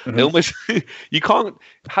bird. Mm-hmm. You can't.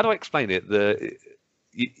 How do I explain it?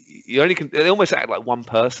 You only can. They almost act like one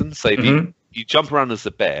person. So if you jump around as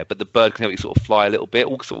the bear, but the bird can help you sort of fly a little bit.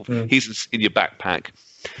 Or sort of, he's in your backpack,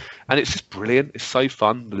 and it's just brilliant. It's so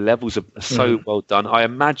fun. The levels are so well done. I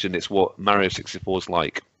imagine it's what Mario 64 is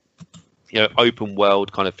like. Open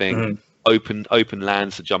world kind of thing. Open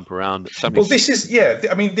lands to jump around. This is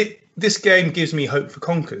I mean, this game gives me hope for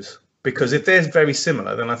Conkers. Because if they're very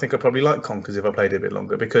similar, then I think I probably like Conkers if I played it a bit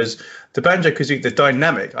longer. Because the Banjo-Kazooie, the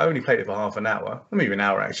dynamic, I only played it for half an hour, maybe an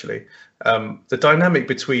hour actually. The dynamic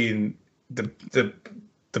between the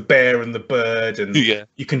bear and the bird, and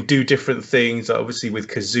you can do different things. Obviously, with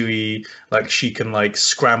Kazooie, like she can like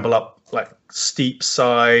scramble up like steep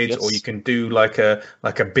sides, or you can do like a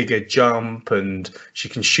bigger jump, and she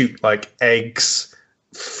can shoot like eggs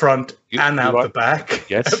front and out the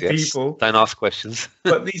back at people. Don't ask questions.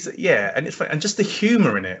 But and it's and just the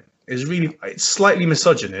humor in it is really, it's slightly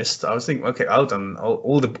misogynist. I was thinking, okay,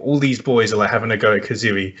 all these boys are like having a go at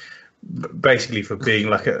Kazooie, basically for being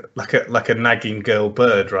like a nagging girl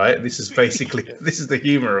bird, right? This is basically this is the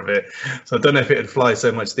humor of it. So I don't know if it'd fly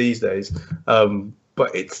so much these days,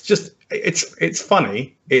 but it's just it's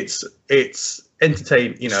funny. It's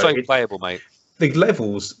entertaining. It's so playable, mate. The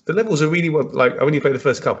levels are really well. Like I only played the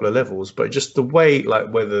first couple of levels, but just the way,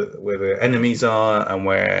 like where the enemies are, and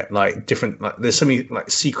where like different, like there's so many like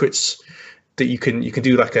secrets that you can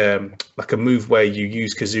do, like a move where you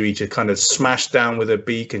use Kazooie to kind of smash down with her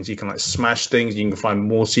beak, and you can like smash things. You can find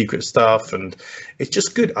more secret stuff, and it's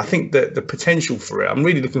just good. I think that the potential for it. I'm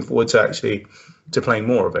really looking forward to playing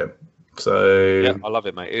more of it. So yeah, I love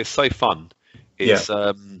it, mate. It's so fun. It's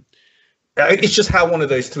just how one of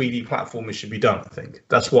those 3D platformers should be done. I think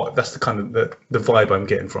that's the kind of the vibe I'm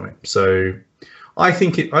getting from it. So I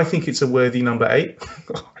think it's a worthy number 8.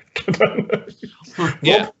 I don't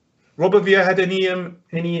know. Rob, have you had any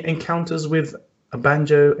encounters with a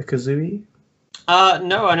Banjo-Kazooie?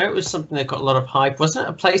 No, I know it was something that got a lot of hype. Wasn't it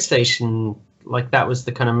a PlayStation? Like that was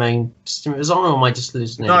the kind of main system it was on, or am I just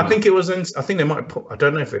losing it? No, I think it was. I think they might have I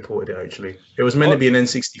don't know if they ported it actually. It was meant to be an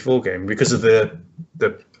N64 game because of the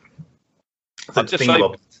I've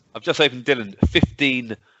just opened Dylan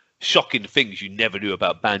 15 shocking things you never knew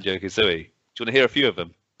about Banjo-Kazooie. Do you want to hear a few of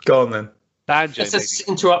them? Go on then. Let's just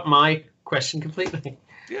interrupt my question completely.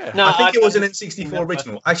 Yeah. No, I think it was an N64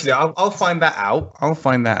 original. Actually, I'll find that out.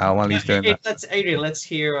 While he's doing that. Adrian, let's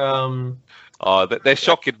hear. They're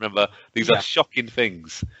shocking. Remember, these are shocking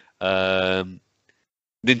things. Nintendo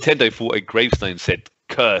thought a gravestone said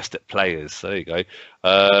 "cursed" at players. There you go.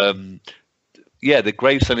 The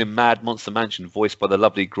gravestone in Mad Monster Mansion, voiced by the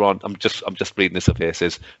lovely Grant. I'm just reading this up here. It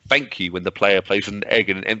says, "Thank you" when the player places an egg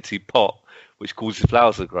in an empty pot, which causes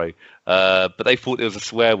flowers to grow. But they thought it was a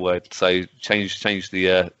swear word, so changed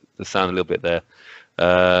the sound a little bit there.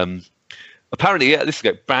 Apparently, this is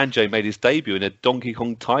good. Banjo made his debut in a Donkey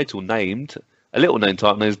Kong title named a little known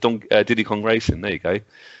title known as Diddy Kong Racing. There you go.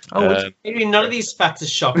 None of these facts are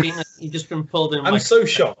shocking. You've just been pulled in. I'm so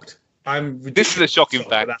shocked. This is a shocking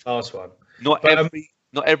fact. That last one. Not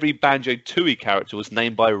every Banjo-Tooie character was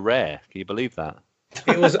named by Rare. Can you believe that?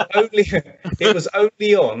 It was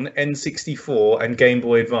only on N64 and Game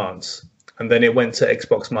Boy Advance. and then it went to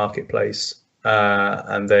Xbox Marketplace,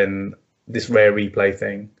 and then this Rare Replay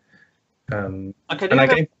thing. I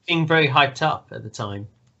remember being very hyped up at the time.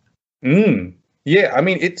 Yeah, I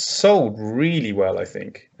mean, it sold really well, I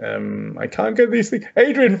think. I can't get these things.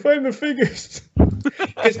 Adrian, find the figures.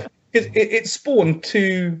 Because it spawned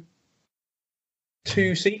two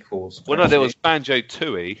sequels. Well, no, there was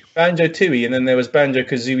Banjo-Tooie. Banjo-Tooie, and then there was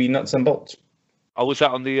Banjo-Kazooie Nuts and Bolts. Oh, was that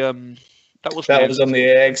on the... That was on the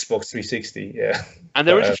Xbox 360, yeah. And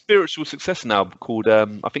there is a spiritual successor now called... I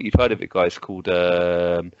think you've heard of it, guys, called...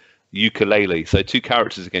 Yooka-Laylee. So 2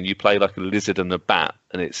 characters again. You play like a lizard and a bat,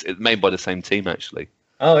 and it's made by the same team actually.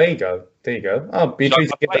 Oh, there you go. I'll be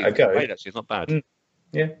intrigued to give that a go. Actually, it's not bad.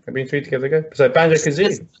 Yeah, I'd be intrigued to give it a go. So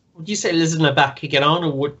Banjo-Kazooie. Would you say lizard and a bat could get on,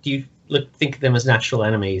 or do you think of them as natural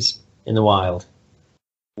enemies in the wild?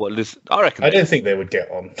 What lizard? I reckon. I don't think they would get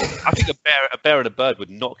on. I think a bear and a bird would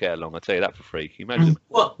not get along. I'll tell you that for free. Can you imagine?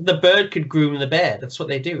 Well, the bird could groom the bear. That's what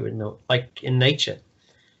they do in nature.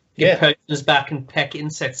 He'd perch on his back and peck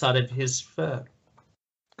insects out of his fur.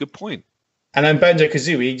 Good point. And then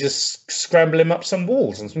Banjo-Kazooie just scramble him up some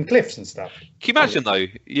walls and some cliffs and stuff. Can you imagine, though?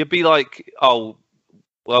 You'd be like, oh,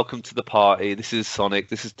 welcome to the party. This is Sonic,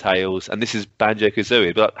 this is Tails, and this is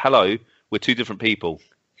Banjo-Kazooie. But hello, we're 2 different people. Can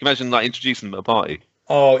you imagine like introducing them at a party?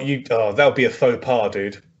 That would be a faux pas,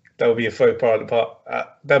 dude. That would be a faux pas.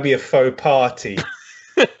 That'd be a faux party.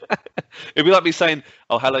 It'd be like me saying,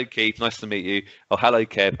 "Oh, hello, Keith. Nice to meet you. Oh, hello,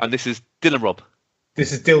 Kev. And this is Dylan Rob.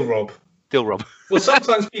 This is Dill Rob. Dill Rob." Well,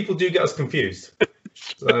 sometimes people do get us confused.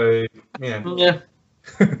 So yeah.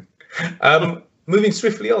 Moving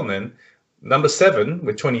swiftly on, then number 7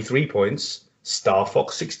 with 23 points, Star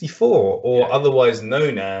Fox 64, or otherwise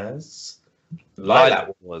known as Lilac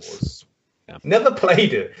Wars. Yeah. Never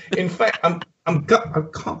played it. In fact, I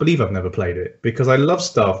can't believe I've never played it because I love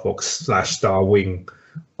Star Fox / Star Wing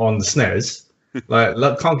on the SNES.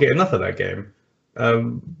 Can't get enough of that game.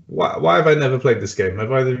 Why have I never played this game?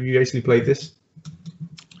 Have either of you actually played this?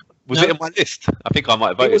 Was it in my list? I think I might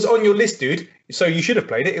have voted. It was on your list, dude. So you should have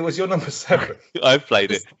played it. It was your number 7. I've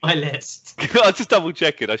played it. My list. I just double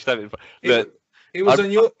check it. I should have it. It was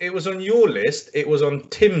on your list. It was on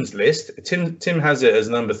Tim's list. Tim has it as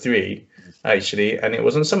number 3. Actually, and it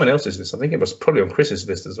was on someone else's list. I think it was probably on Chris's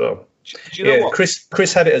list as well. Do you know what?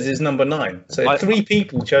 Chris had it as his number 9. So 3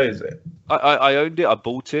 people chose it. I owned it. I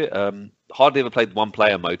bought it. Hardly ever played one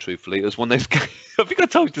player mode. Truthfully, it was one of those games. I think I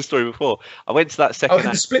told you the story before. I went to that second. Oh,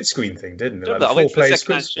 the split screen thing, didn't it? Like I went to the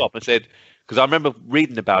second-hand shop and said, because I remember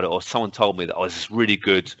reading about it, or someone told me that this is really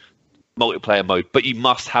good multiplayer mode, but you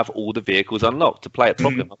must have all the vehicles unlocked to play it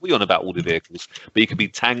properly. We're on about all the vehicles, but you could be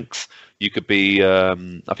tanks, you could be I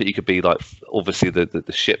think you could be like obviously the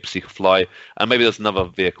ships you could fly, and maybe there's another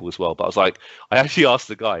vehicle as well. But I was like, I actually asked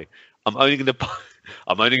the guy, I'm only going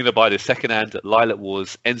to buy the second-hand Lilac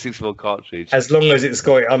Wars N64 cartridge as long as it's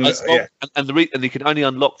got and you can only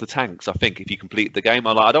unlock the tanks, I think, if you complete the game.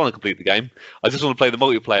 I'm like, I don't want to complete the game. I just want to play the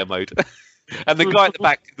multiplayer mode. And the guy at the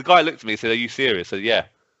back, the guy looked at me and said, "Are you serious?" I said, "Yeah.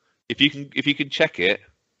 If you can check it,"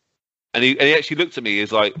 and he actually looked at me. He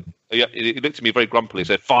looked at me very grumpily. He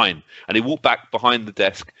said, "Fine," and he walked back behind the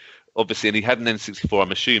desk, obviously, and he had an N64.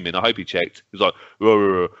 I'm assuming. I hope he checked. He was like, "Ruh,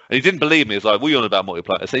 ruh, ruh." And he didn't believe me. He was like, "What are you on about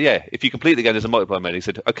multiplayer?" I said, "Yeah. If you complete the game, there's a multiplayer mode." He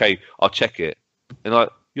said, "Okay, I'll check it." And I'm like,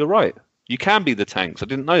 "You're right. You can be the tanks. I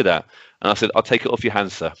didn't know that." And I said, "I'll take it off your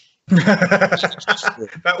hands, sir."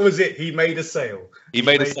 That was it. He made a sale. He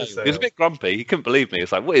made a sale. He was a bit grumpy. He couldn't believe me.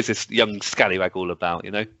 It's like, what is this young scallywag all about?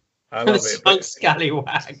 You know. I love it.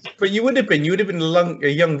 Scallywag. But you would have been a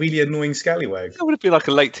young, really annoying scallywag. I would have been like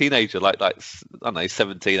a late teenager, like I don't know,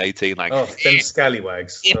 17, 18. Like, them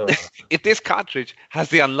scallywags. If this cartridge has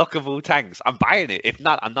the unlockable tanks, I'm buying it. If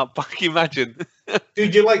not, I'm not. Fucking imagine.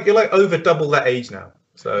 Dude, you're like over double that age now.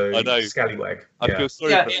 So I know. Scallywag. I feel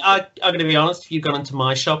sorry. Yeah, I'm going to be honest. If you'd gone into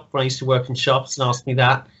my shop when I used to work in shops and asked me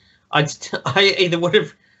that, I either would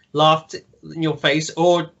have laughed in your face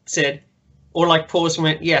or said, or like paused and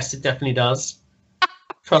went, "Yes, it definitely does.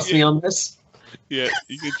 Trust me on this." Yeah,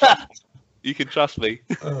 you can trust me.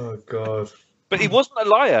 Oh God! But he wasn't a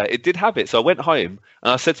liar. It did have it. So I went home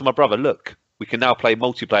and I said to my brother, "Look, we can now play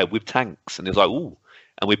multiplayer with tanks." And he was like, "Ooh!"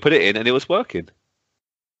 And we put it in, and it was working.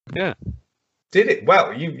 Yeah. Did it?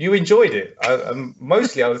 Well, you enjoyed it.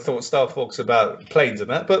 Mostly, I would have thought Star Fox about planes and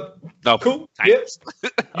that, but no, cool. Tanks. Yeah.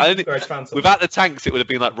 Without the tanks, it would have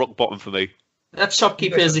been like rock bottom for me. That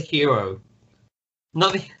shopkeeper is a hero.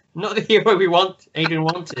 Not the hero Adrian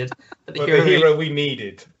wanted, but the hero we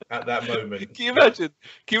needed at that moment. Can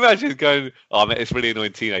you imagine going, "Oh man, it's really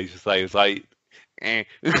annoying teenagers today." It's like,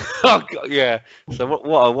 oh God, yeah. So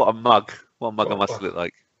what a mug. What a mug I must look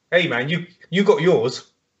like. Hey man, you got yours.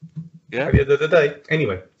 Yeah. At the end of the day.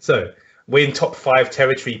 Anyway, so we're in top 5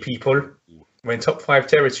 territory, people. We're in top 5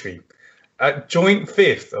 territory. At joint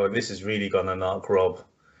 5th, oh, this has really gone an arc, Rob.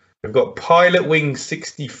 We've got Pilot Wing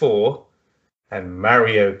 64 and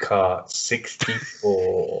Mario Kart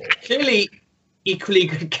 64. Clearly, equally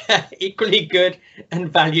good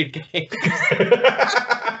and valued games.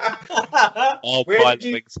 Where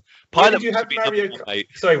did you have Mario Kart?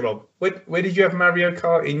 Sorry, Rob. Where did you have Mario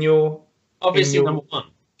Kart in your? Obviously, number 1.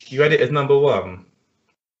 You had it as number 1.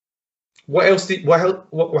 What else did?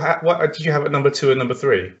 What did you have at number 2 and number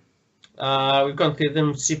 3? We've gone through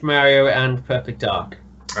them: Super Mario and Perfect Dark.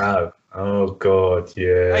 Oh God,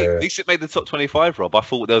 yeah. Hey, at least it made the top 25, Rob. I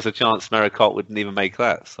thought there was a chance Mario Kart wouldn't even make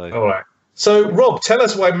that. So, all right. So, Rob, tell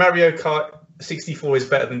us why Mario Kart 64 is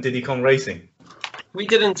better than Diddy Kong Racing. We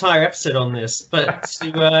did an entire episode on this, but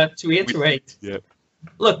to reiterate,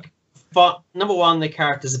 look, for number 1, the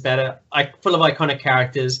characters are better. Full of iconic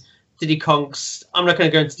characters. Diddy Kong's, I'm not going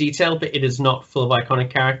to go into detail, but it is not full of iconic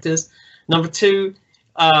characters. Number 2,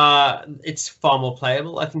 it's far more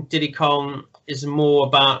playable. I think Diddy Kong is more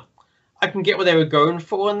about, I can get what they were going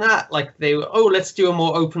for in that. Like they were, let's do a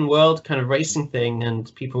more open world kind of racing thing,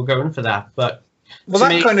 and people were going for that. But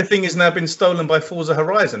kind of thing has now been stolen by Forza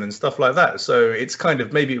Horizon and stuff like that. So it's kind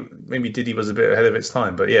of maybe Diddy was a bit ahead of its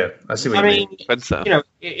time. But yeah, I see what you mean. You know,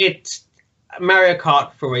 Mario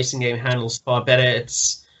Kart for a racing game handles far better.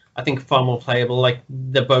 It's, I think, far more playable. Like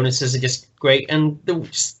the bonuses are just great, and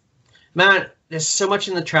there's so much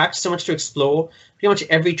in the track, so much to explore. Pretty much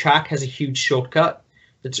every track has a huge shortcut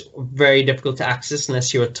that's very difficult to access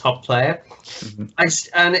unless you're a top player. Mm-hmm.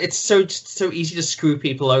 And it's so easy to screw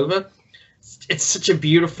people over. It's such a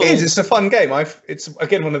beautiful. It is. It's a fun game. It's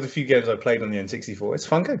again one of the few games I played on the N64. It's a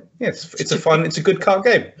fun game. Yeah, it's a good kart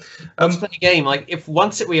game. It's a funny game. Like if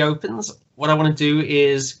once it reopens, what I want to do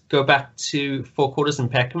is go back to Four Quarters in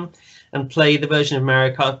Peckham and play the version of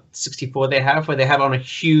Mario Kart 64 they have, where they have on a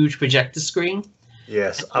huge projector screen.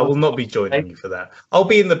 Yes, I will not be joining you for that. I'll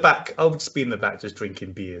be in the back. I'll just be in the back just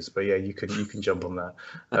drinking beers. But yeah, you can jump on that.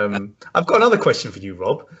 I've got another question for you,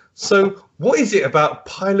 Rob. So what is it about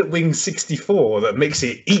Pilot Wing 64 that makes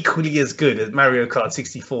it equally as good as Mario Kart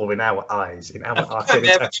 64 in our eyes? I've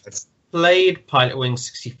never played Pilot Wing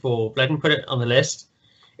 64, but I didn't put it on the list.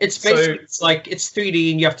 It's basically it's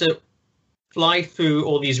 3D and you have to fly through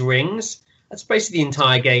all these rings. That's basically the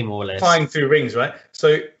entire game, more or less. Flying through rings, right?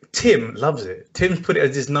 So Tim loves it. Tim's put it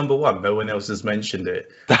as his number 1. No one else has mentioned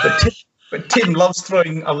it. But Tim loves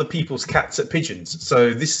throwing other people's cats at pigeons.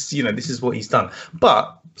 So this is what he's done.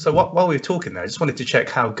 But so while we were talking there, I just wanted to check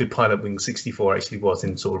how good Pilot Wing 64 actually was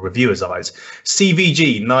in sort of reviewers' eyes.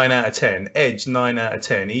 CVG 9 out of 10, Edge 9 out of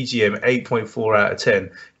 10, EGM 8.4 out of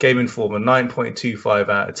 10, Game Informer 9.25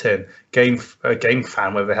 out of 10, Game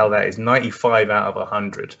Fan, whatever the hell that is, 95 out of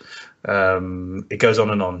 100. It goes on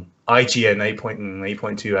and on. IGN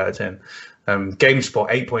 8.2 out of 10. GameSpot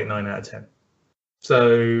 8.9 out of 10.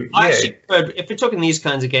 So I preferred, if we're talking these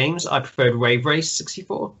kinds of games, I preferred Wave Race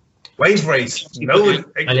 64. Wave Race. No one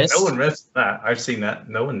mentioned that. I've seen that.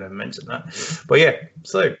 No one ever mentioned that. But yeah,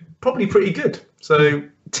 so probably pretty good. So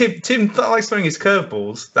Tim likes throwing his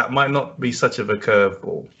curveballs. That might not be such of a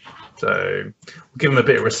curveball. So we'll give him a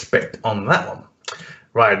bit of respect on that one.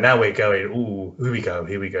 Right, now we're going. Ooh, here we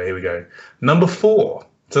go. Number 4.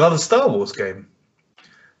 It's another Star Wars game.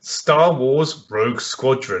 Star Wars Rogue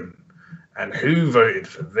Squadron. And who voted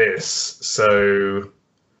for this? So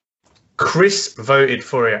Chris voted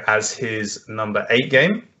for it as his number 8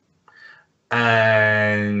 game.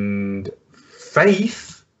 And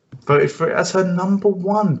Faith voted for it as her number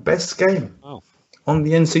 1 best game on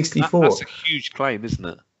the N64. That's a huge claim, isn't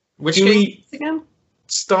it? Which game again?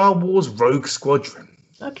 Star Wars Rogue Squadron.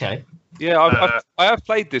 Okay. Yeah, I have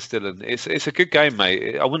played this, Dylan. It's a good game,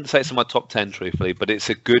 mate. I wouldn't say it's in my top 10, truthfully, but it's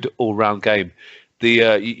a good all-round game.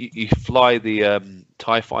 You fly the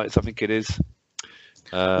TIE fighters, I think it is.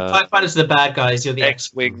 TIE fighters are the bad guys. You're the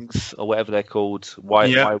X-Wings, or whatever they're called.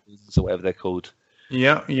 Y-Wings, or whatever they're called.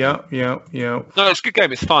 Yeah. No, it's a good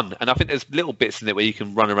game. It's fun. And I think there's little bits in it where you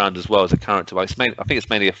can run around as well as a character. I think it's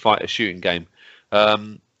mainly a fighter shooting game.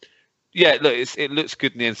 Yeah, look, it looks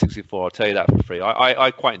good in the N64. I'll tell you that for free.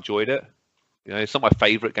 I quite enjoyed it. You know, it's not my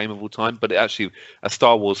favourite game of all time, but it actually, as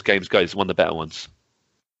Star Wars games go, it's one of the better ones.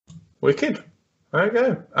 Wicked. There you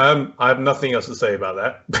go. I have nothing else to say about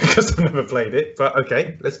that because I've never played it. But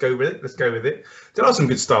okay, let's go with it. There are some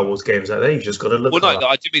good Star Wars games out there. You just got to look. Well, no,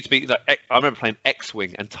 I do mean to be. I remember playing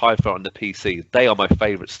X-Wing and TIE Fighter on the PC. They are my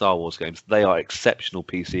favourite Star Wars games. They are exceptional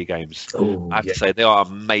PC games. Ooh, I have to say they are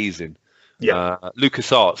amazing. Yeah,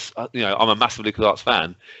 LucasArts. I'm a massive LucasArts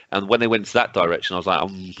fan, and when they went into that direction, I was like,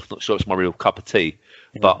 I'm not sure it's my real cup of tea.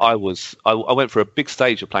 But I went for a big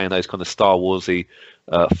stage of playing those kind of Star Warsy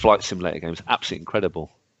flight simulator games. Absolutely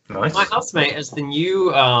incredible. Nice. My housemate has the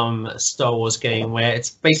new Star Wars game where it's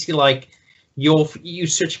basically like you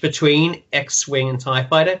switch between X-Wing and TIE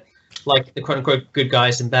Fighter, like the quote-unquote good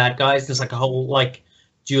guys and bad guys. There's like a whole like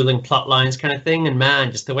dueling plot lines kind of thing, and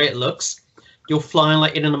man, just the way it looks, you're flying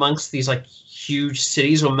like in and amongst these like huge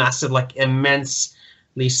cities or massive like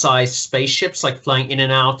immensely sized spaceships, like flying in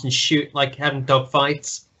and out and shoot, like having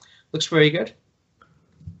dogfights. Looks very good.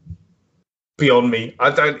 Beyond me.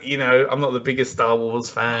 I don't, I'm not the biggest Star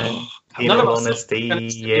Wars fan. In all honesty,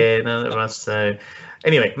 none of us. So,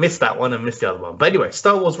 anyway, missed that one and missed the other one. But anyway,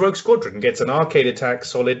 Star Wars Rogue Squadron gets an Arcade Attack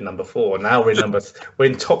solid number 4. Now we're in we're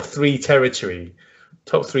in top 3 territory.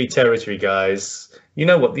 Top 3 territory, guys. You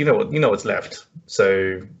know what's left.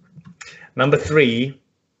 So, number 3.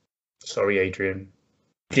 Sorry, Adrian.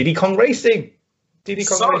 Diddy Kong Racing. Diddy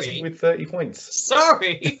Kong Racing with 30 points.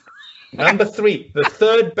 Sorry. Number 3, the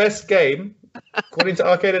third best game, according to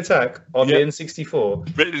Arcade Attack, on the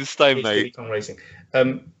N64. Written in stone, mate. Diddy Kong Racing.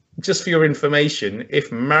 Just for your information,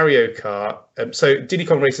 if Mario Kart... so Diddy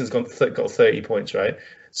Kong Racing's got 30 points, right?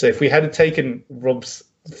 So if we had taken Rob's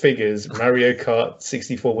figures, Mario Kart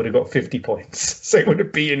 64 would have got 50 points. So it would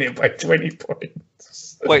have beaten it by 20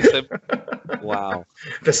 points. Wait, so... Wow.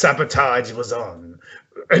 The sabotage was on.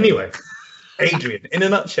 Anyway... Adrian, in a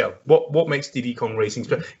nutshell, what makes Diddy Kong Racing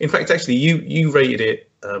special? In fact, actually, you rated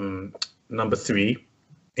it number 3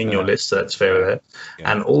 in your list, so that's fair there.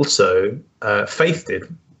 Yeah. And also, Faith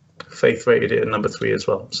did. Faith rated it at number 3 as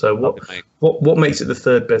well. So what makes it the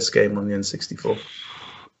third best game on the N64?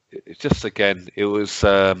 It's just, again, it was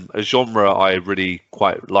a genre I really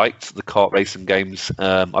quite liked, the kart racing games.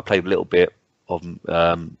 I played a little bit of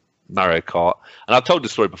Mario Kart, and I've told the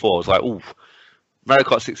story before. I was like, "Ooh, Mario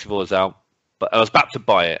Kart 64 is out." But I was about to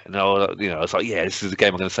buy it, and I was like, "Yeah, this is the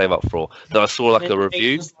game I'm going to save up for." Then I saw like a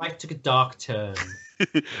review. His life took a dark turn.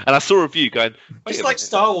 And I saw a review going, just like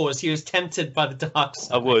Star Wars, he was tempted by the dark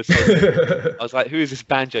side. I was like, "Who is this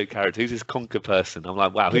Banjo character? Who's this Conker person?" I'm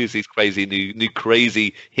like, "Wow, who's these crazy new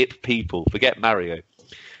crazy hip people? Forget Mario."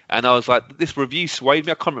 And I was like, this review swayed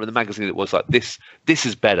me. I can't remember the magazine it was like. This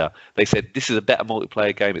is better. They said this is a better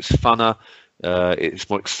multiplayer game. It's funner. It's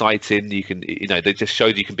more exciting. You can, they just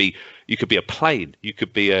showed you could be a plane, you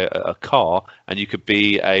could be a car, and you could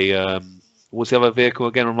be a what's the other vehicle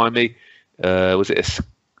again? Remind me. Was it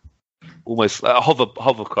almost a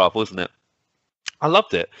hovercraft, wasn't it? I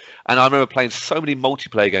loved it, and I remember playing so many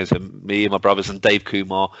multiplayer games with me and my brothers and Dave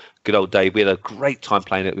Kumar. Good old Dave. We had a great time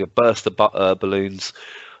playing it. We had burst of balloons.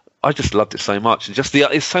 I just loved it so much, and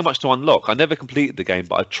it's so much to unlock. I never completed the game,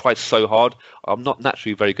 but I tried so hard. I'm not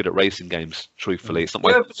naturally very good at racing games, truthfully. It's not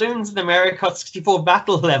my balloons in the Mario Kart 64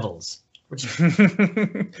 battle levels.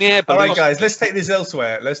 Yeah, but all right, guys, let's take this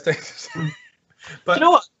elsewhere. Let's take this. But you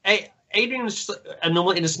know what? Adrian was just a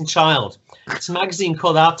normal innocent child. This magazine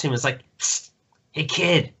called out to him. It's like, "Hey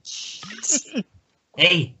kid,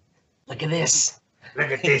 hey, look at this.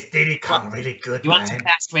 Look at this, Diddy Kong, really good. You want some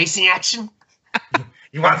fast racing action?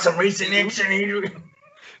 You want some racing action, Adrian?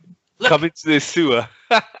 Come into this sewer."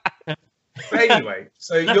 But anyway,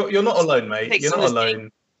 so you're not alone, mate. You're not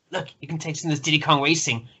alone. Look, you can take some of this Diddy Kong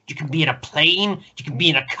Racing. You can be in a plane. You can be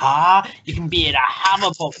in a car. You can be in a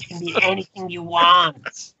hoverboat. You can be anything you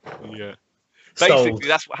want. Yeah. Basically,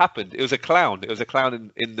 that's what happened. It was a clown. It was a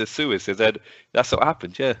clown in the sewers. That's what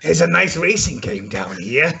happened, yeah. There's a nice racing game down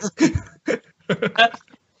here.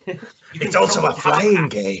 It's also a flying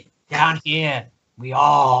game. Down here, we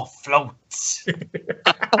all float.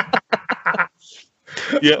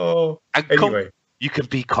 Yeah. Oh, anyway. You can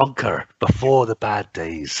be Conker before the bad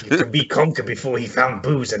days. You can be Conker before he found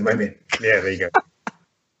booze and women. Yeah, there you go.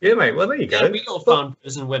 Yeah, mate. Well, there you go. Yeah, we all found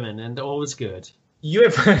booze and women, and all was good. You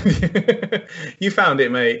found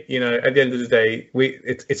it, mate. At the end of the day,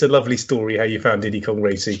 it's a lovely story how you found Diddy Kong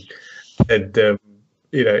Racing, and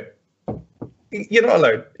you're not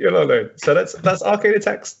alone. You're not alone. So that's Arcade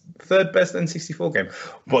Attack's third best N64 game.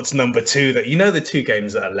 What's number 2? That the 2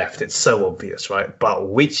 games that are left. It's so obvious, right? But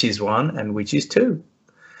which is 1 and which is 2?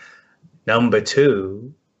 Number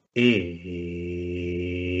 2 is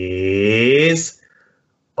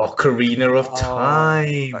Ocarina of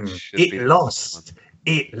Time. It lost,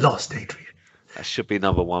 Adrian. That should be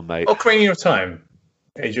number 1, mate. Ocarina of Time,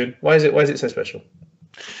 Adrian. Why is it so special?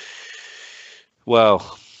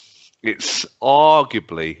 Well, it's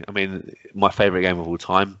arguably, my favourite game of all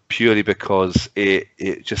time, purely because it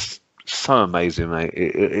just so amazing, mate.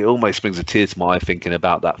 It almost brings a tear to my eye thinking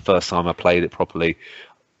about that first time I played it properly.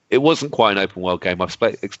 It wasn't quite an open world game. I've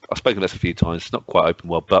spoken this a few times. It's not quite open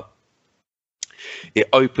world, but it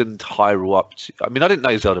opened Hyrule up. I mean, I didn't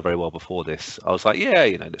know Zelda very well before this. I was like,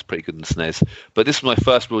 yeah, that's pretty good in the SNES. But this was my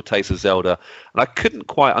first real taste of Zelda, and I couldn't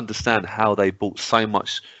quite understand how they brought so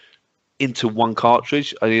much into one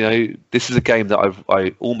cartridge. This is a game that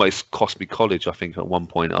I almost cost me college. I think at one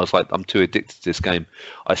point I was like, I'm too addicted to this game.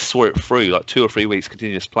 I saw it through like 2 or 3 weeks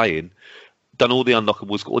continuous playing, done all the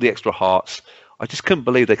unlockables, got all the extra hearts. I just couldn't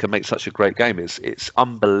believe they could make such a great game. It's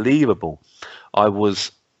unbelievable. I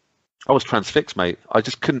was transfixed, mate. I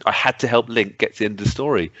just couldn't. I had to help Link get to the end of the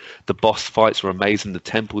story. The boss fights were amazing. The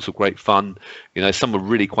temples were great fun. Some were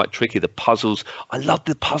really quite tricky. The puzzles. I loved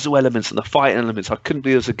the puzzle elements and the fighting elements. I couldn't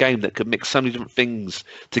believe there was a game that could mix so many different things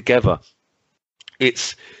together.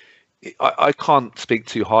 I can't speak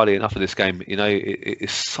too highly enough of this game.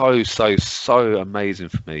 It's so amazing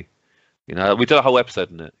for me. We did a whole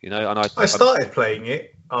episode on it. And I started playing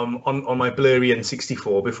it on my blurry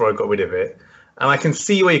N64 before I got rid of it. And I can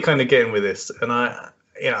see where you're kind of getting with this. And I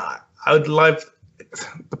would love.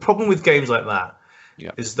 The problem with games like that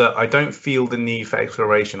is that I don't feel the need for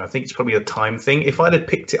exploration. I think it's probably a time thing. If I'd have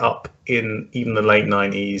picked it up in even the late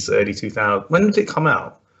 90s, early 2000s, when did it come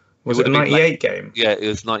out? Was it a 98 game? Yeah, it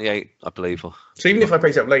was 98, I believe. So even if I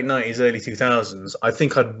picked it up late 90s, early 2000s, I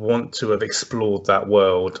think I'd want to have explored that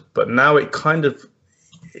world. But now it kind of,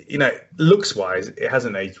 looks-wise, it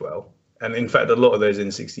hasn't aged well. And in fact, a lot of those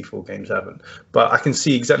N64 games haven't. But I can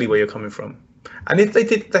see exactly where you're coming from. And if they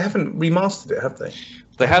did, they haven't remastered it, have they?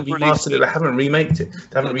 They have remastered it. They haven't remade it.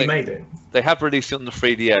 They haven't remade it. They have released it on the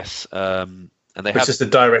 3DS, and they have. It's just a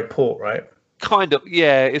direct port, right? Kind of,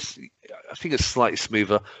 yeah. I think it's slightly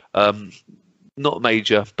smoother, not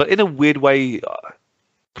major, but in a weird way.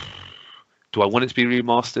 Do I want it to be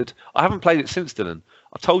remastered? I haven't played it since, Dylan.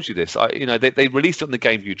 I've told you this. They released it on the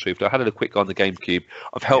GameCube, Truth. I had a quick go on the GameCube.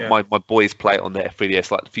 I've helped my boys play it on their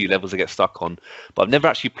 3DS, like a few levels they get stuck on, but I've never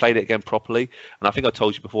actually played it again properly. And I think I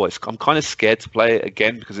told you before, I'm kind of scared to play it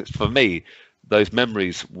again because it's, for me, those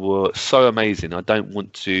memories were so amazing. I don't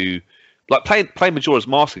want to playing Majora's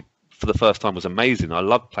Mask for the first time was amazing. I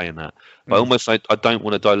loved playing that, but I don't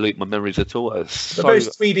want to dilute my memories at all. Those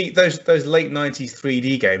 3D, those late 90s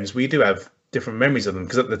 3D games, we do have different memories of them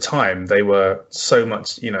because at the time they were so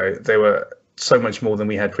much, they were so much more than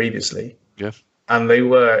we had previously. Yeah. And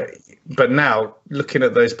but now looking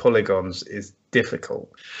at those polygons is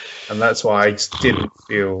difficult. And that's why I just didn't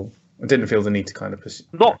feel the need to kind of pursue.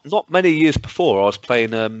 Not many years before, I was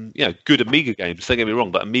playing, good Amiga games. Don't get me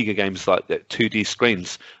wrong, but Amiga games like 2D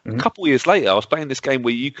screens. Mm-hmm. A couple of years later, I was playing this game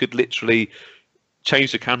where you could literally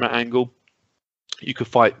change the camera angle. You could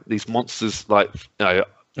fight these monsters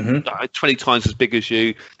 20 times as big as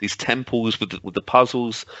you. These temples with the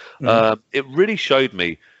puzzles. Mm-hmm. It really showed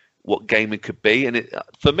me what gaming could be, and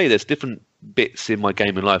for me, there's different bits in my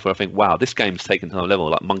gaming life where I think, wow, this game's taken to another level,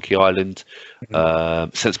 like Monkey Island,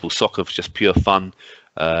 Sensible Soccer for just pure fun.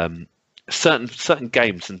 Certain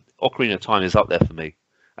games, and Ocarina of Time is up there for me.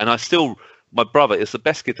 And my brother is the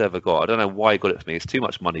best gift I ever got. I don't know why he got it for me. It's too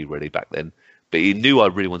much money really back then, but he knew I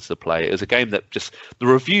really wanted to play it. It was a game that the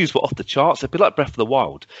reviews were off the charts. It'd be like Breath of the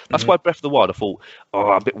Wild. That's why Breath of the Wild, I thought, I'm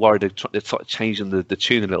a bit worried they're sort of changing the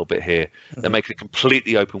tune a little bit here. They're making it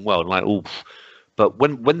completely open world. But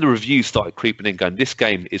when the reviews started creeping in, going, this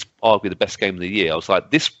game is arguably the best game of the year, I was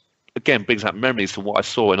like, this again brings back memories from what I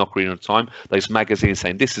saw in Ocarina of Time. Those magazines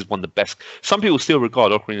saying this is one of the best. Some people still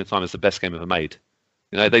regard Ocarina of Time as the best game ever made.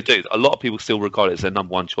 They do. A lot of people still regard it as their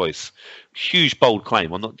number one choice. Huge, bold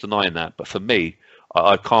claim. I'm not denying that. But for me,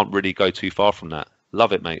 I can't really go too far from that.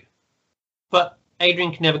 Love it, mate. But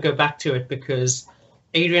Adrian can never go back to it because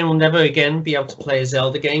Adrian will never again be able to play a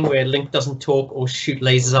Zelda game where Link doesn't talk or shoot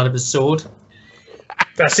lasers out of his sword.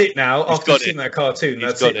 That's it now. After seeing that cartoon,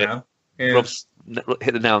 that's it now. Yeah. Rob's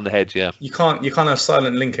hit the nail on the head, yeah. You can't have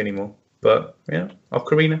Silent Link anymore. But, yeah,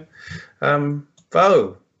 Ocarina.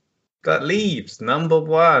 That leaves number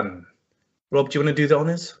one. Rob, do you want to do the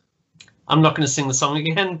honours? I'm not going to sing the song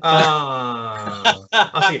again.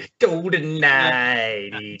 I see Golden Night.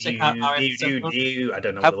 I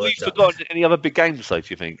don't know. Have we forgotten any other big games, though, do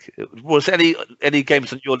you think? Was any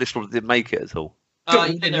games on your list that didn't make it at all?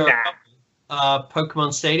 There are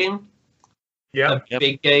Pokemon Stadium. Yeah. A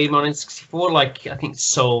big game on N64. I think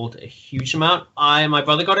sold a huge amount. My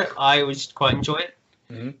brother got it. I always quite enjoy it.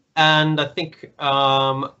 Mm-hmm. And I think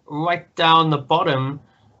right down the bottom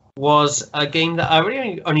was a game that I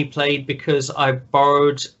really only played because I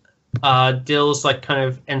borrowed Dill's kind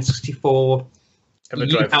of N64. And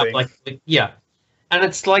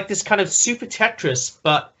it's like this kind of Super Tetris,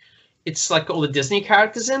 but it's like all the Disney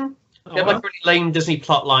characters in. They have really lame Disney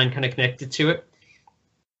plot line kind of connected to it.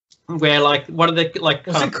 Where one of the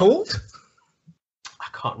what's it called? I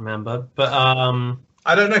can't remember, but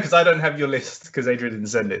I don't know because I don't have your list because Adrian didn't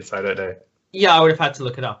send it, so I don't know. Yeah, I would have had to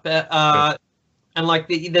look it up. And like,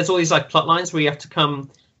 there's all these like plot lines where you have to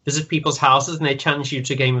come visit people's houses and they challenge you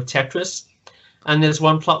to a game of Tetris. And there's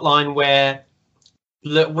one plot line where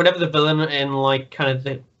whatever the villain in like kind of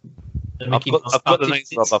the I've got the name,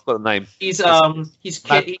 Rob. I've got the name. He's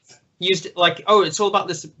used like, oh, it's all about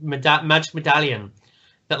this magic medallion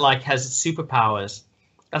that like has superpowers.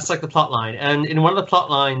 That's like the plot line. And in one of the plot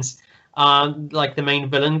lines, like the main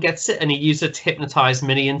villain gets it, and he used it to hypnotize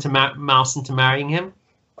Minnie Mouse into marrying him.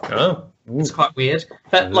 Oh, it's quite weird.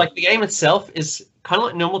 But like the game itself is kind of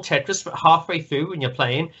like normal Tetris, but halfway through when you're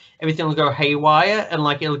playing, everything will go haywire, and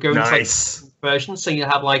like it'll go into like versions, so you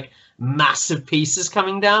have like massive pieces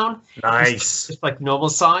coming down. Nice, just like normal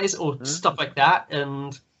size or stuff like that,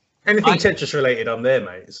 and anything Tetris related, I'm there,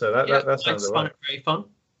 mate. So that sounds fun, very fun.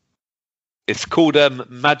 It's called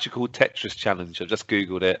Magical Tetris Challenge. I just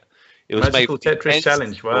googled it. It was Magical Tetris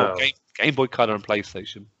Challenge. Wow. Game Boy Color and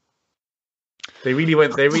PlayStation. They really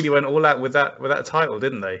went all out with that title,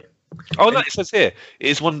 didn't they? Oh no, it says here it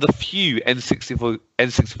is one of the few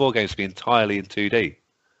N64 games to be entirely in 2D.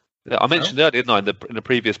 I mentioned earlier, didn't I, in the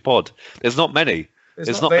previous pod? There's not many.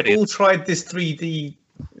 There's not many. They all tried this 3D,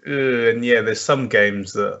 and yeah, there's some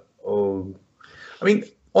games that. Oh, I mean,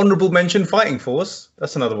 honorable mention: Fighting Force.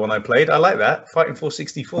 That's another one I played. I like that. Fighting Force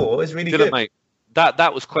 64 is really good. Mate.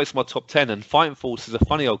 That was close to my top 10, and Fighting Force is a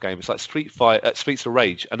funny old game. It's like Streets of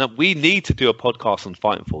Rage, and we need to do a podcast on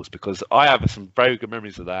Fighting Force because I have some very good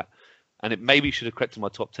memories of that, and it maybe should have crept in my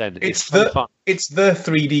top 10. It's fun. It's the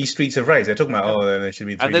 3D Streets of Rage. They're talking about there should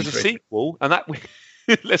be 3D. And there's a sequel, and that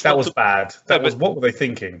that was bad. What were they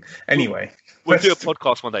thinking? Anyway, we'll do a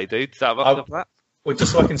podcast one day, dude. Is that enough for that? Well,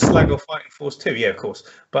 just so I can slag off Fighting Force 2, yeah, of course.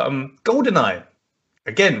 But GoldenEye,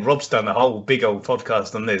 again, Rob's done a whole big old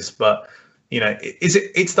podcast on this, but. You know,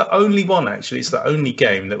 it's the only one, actually. It's the only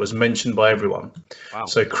game that was mentioned by everyone. Wow.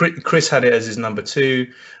 So Chris had it as his number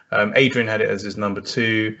 2. Adrian had it as his number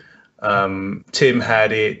 2. Tim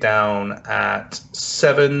had it down at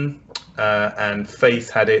 7. And Faith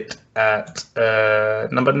had it at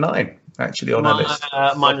number 9, actually, on her list.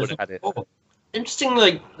 Mine was had it. Interesting,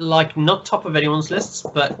 like not top of anyone's lists,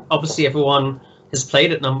 but obviously everyone has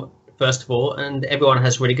played it, first of all, and everyone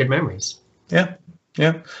has really good memories. Yeah.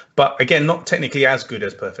 Yeah, but again, not technically as good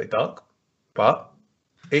as Perfect Dark, but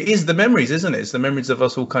it is the memories, isn't it? It's the memories of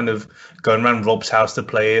us all kind of going around Rob's house to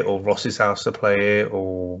play it, or Ross's house to play it,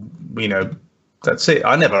 or, you know, that's it.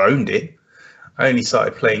 I never owned it. I only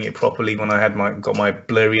started playing it properly when I had got my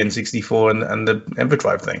blurry N64 and the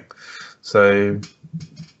Everdrive thing. So,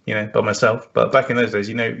 you know, by myself. But back in those days,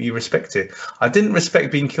 you know, you respect it. I didn't respect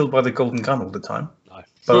being killed by the golden gun all the time.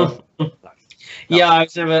 No. But yeah,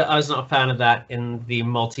 I was not a fan of that in the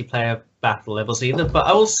multiplayer battle levels either. But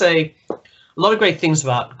I will say a lot of great things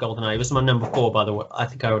about GoldenEye. It was my number 4, by the way. I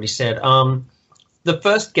think I already said. The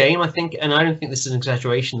first game, I think, and I don't think this is an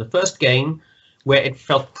exaggeration, the first game where it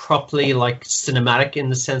felt properly like cinematic in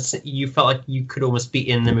the sense that you felt like you could almost be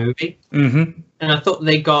in the movie. Mm-hmm. And I thought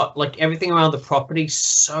they got like everything around the property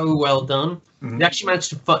so well done. Mm-hmm. They actually managed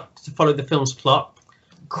to follow the film's plot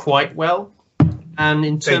quite well. And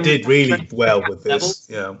in terms they did really well with this,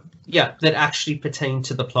 yeah, that actually pertained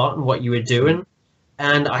to the plot and what you were doing,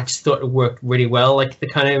 and I just thought it worked really well. Like the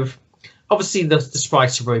kind of, obviously the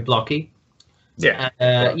sprites are very blocky, you know,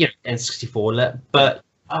 N64, but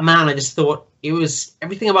man, I just thought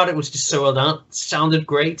everything about it was just so well done. It sounded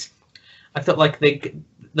great. I felt like the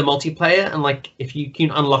multiplayer, and like if you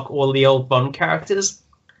can unlock all the old Bond characters,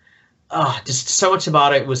 just so much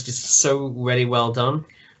about it was just so really well done.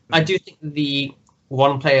 I do think the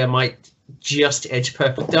one player might just edge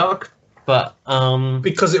Perfect Dark, but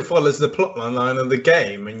because it follows the plot line of the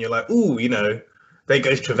game, and you're like, ooh, you know, there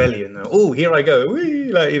goes Trevelyan. Oh, here I go.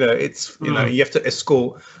 Whee! Like, you know, it's you know, you have to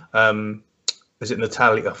escort. Is it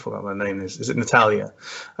Natalia? I forgot what her name is. Is it Natalia?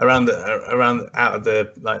 Around out of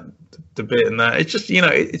the like the bit and that. It's just, you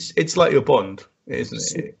know, it's like your Bond,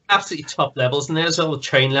 isn't it? Absolutely top levels, and there's all the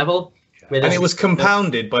train level. And it was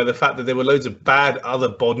compounded by the fact that there were loads of bad other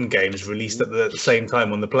Bond games released at the same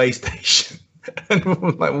time on the PlayStation. And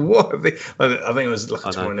I'm like, what? I think it was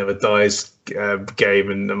like Tomorrow Never Dies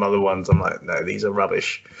game and some other ones. I'm like, no, these are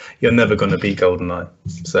rubbish. You're never going to be GoldenEye.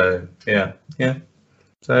 So, yeah.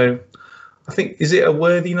 So, I think, is it a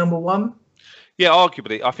worthy number 1? Yeah,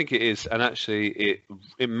 arguably. I think it is. And actually,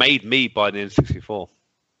 it made me buy the N64,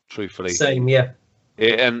 truthfully. Same, yeah.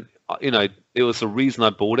 And, you know, it was the reason I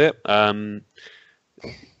bought it.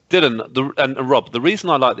 Dylan and Rob, the reason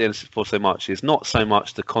I like the N64 so much is not so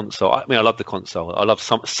much the console. I mean, I love the console. I love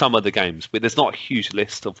some of the games, but there's not a huge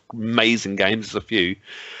list of amazing games. There's a few.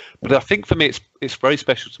 But I think for me, it's very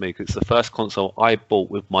special to me because it's the first console I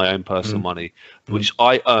bought with my own personal money, which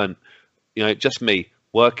I earned, just me,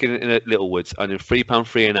 working in Littlewoods, earning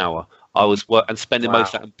 £3 an hour. I was and spending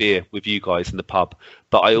most of that on beer with you guys in the pub.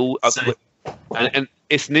 But and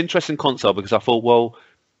it's an interesting console because I thought, well,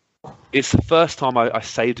 it's the first time I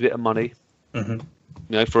saved a bit of money,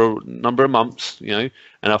 for a number of months, and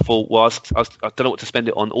I thought, well, I don't know what to spend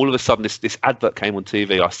it on. All of a sudden, this advert came on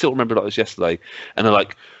TV. I still remember it was yesterday, and they're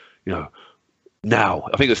like, now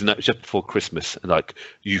I think it was just before Christmas, and like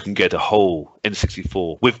you can get a whole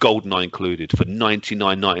N64 with GoldenEye included for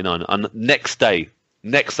 $99.99. And next day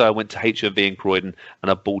I went to HMV in Croydon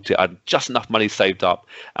and I bought it. I had just enough money saved up,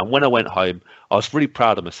 and when I went home, I was really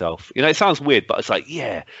proud of myself. It sounds weird, but it's like,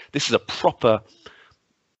 yeah, this is a proper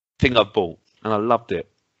thing I've bought, and I loved it.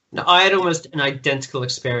 No, I had almost an identical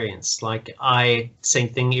experience. Same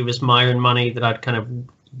thing. It was my own money that I'd kind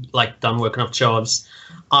of done working off jobs.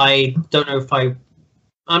 I don't know if I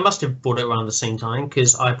must have bought it around the same time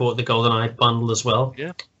because I bought the GoldenEye bundle as well.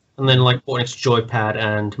 Yeah. And then bought an extra joypad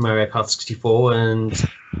and Mario Kart 64, and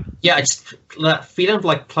yeah, it's that feeling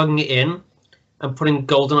of plugging it in and putting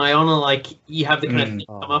GoldenEye on, and you have the kind of thing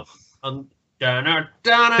come up and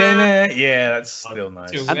yeah, that's still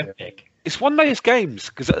nice. Terrific. It's one of those games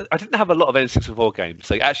because I didn't have a lot of N64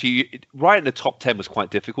 games. Actually, right in the top 10 was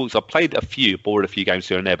quite difficult. So I played a few, borrowed a few games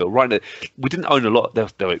here and there, but we didn't own a lot.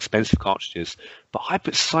 They were expensive cartridges, but I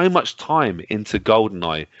put so much time into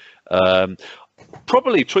GoldenEye.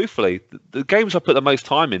 Probably, truthfully, the games I put the most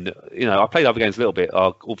time in, I played other games a little bit,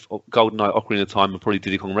 GoldenEye, Ocarina of Time, and probably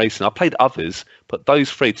Diddy Kong Racing. I played others, but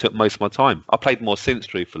those three took most of my time. I played more since,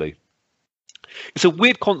 truthfully. It's a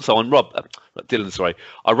weird console, and Dylan, sorry,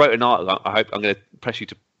 I wrote an article. I hope I'm going to press you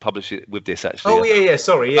to publish it with this, actually. Oh, yeah,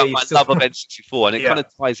 sorry. Yeah, my love of N64, and it kind of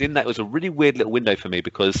ties in. That was a really weird little window for me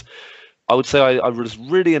because I would say I was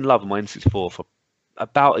really in love with my N64 for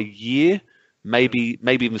about a year, maybe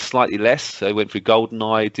even slightly less. So I went through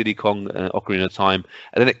GoldenEye, Diddy Kong, Ocarina of Time,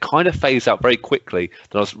 and then it kind of phased out very quickly.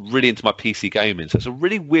 Then I was really into my PC gaming. So it's a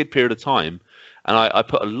really weird period of time, and I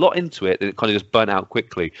put a lot into it, and it kind of just burnt out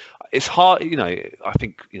quickly. It's hard, I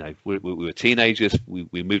think, we were teenagers,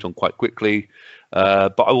 we moved on quite quickly,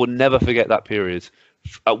 but I will never forget that period.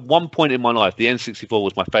 At one point in my life, the N64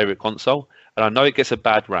 was my favorite console, and I know it gets a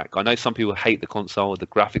bad rap. I know some people hate the console, the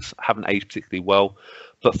graphics haven't aged particularly well,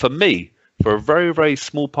 but for me, for a very, very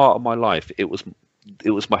small part of my life, it was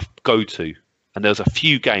my go-to. And there's a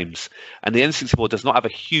few games, and the N64 does not have a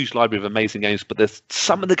huge library of amazing games, but there's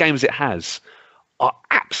some of the games it has are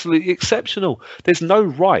absolutely exceptional. There's no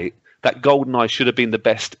right that GoldenEye should have been the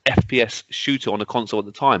best FPS shooter on a console at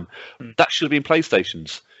the time. That should have been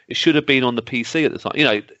PlayStation's. It should have been on the PC at the time.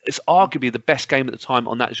 It's arguably the best game at the time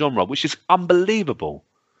on that genre, which is unbelievable.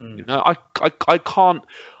 I can't.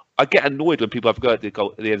 I get annoyed when people have got the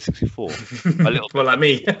N64 a little bit. Well, like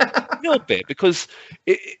me, a little bit, because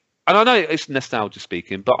and I know it's nostalgia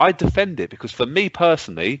speaking, but I defend it because for me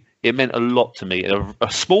personally, it meant a lot to me at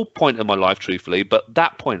a small point in my life, truthfully. But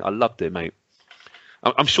that point, I loved it, mate.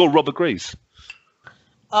 I'm sure Rob agrees.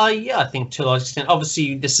 Yeah, I think to a large extent.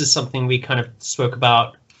 Obviously, this is something we kind of spoke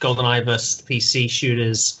about, GoldenEye versus the PC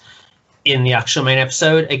shooters, in the actual main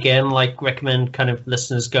episode. Again, recommend kind of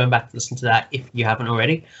listeners going back to listen to that if you haven't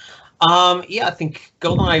already. Yeah, I think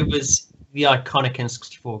GoldenEye was the iconic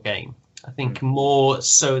N64 game. I think more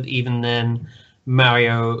so even than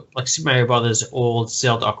Mario, Super Mario Brothers or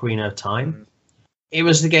Zelda Ocarina of Time. It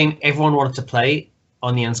was the game everyone wanted to play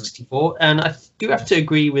on the N64, and I do have to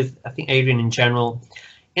agree with, I think, Adrian in general.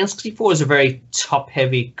 N64 is a very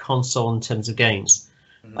top-heavy console in terms of games.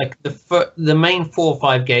 The main 4 or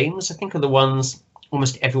 5 games, I think, are the ones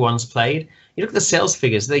almost everyone's played. You look at the sales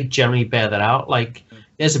figures; they generally bear that out.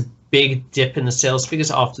 There's a big dip in the sales figures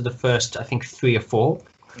after the first, I think, 3 or 4.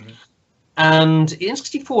 And the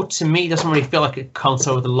N64 to me doesn't really feel like a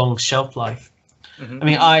console with a long shelf life. I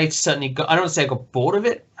mean, I certainly I don't say I got bored of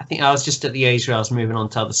it. I think I was just at the age where I was moving on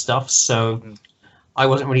to other stuff, so I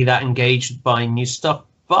wasn't really that engaged with buying new stuff.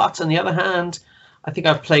 But on the other hand, I think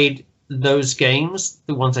I've played those games,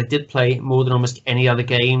 the ones I did play, more than almost any other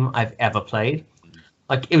game I've ever played.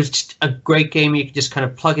 It was just a great game. You could just kind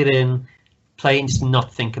of plug it in, play, and just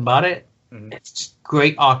not think about it. It's just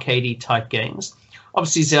great arcadey type games.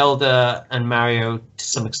 Obviously, Zelda and Mario, to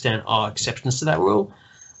some extent, are exceptions to that rule.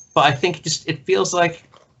 But I think it feels like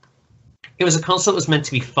it was a console that was meant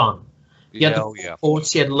to be fun. You had the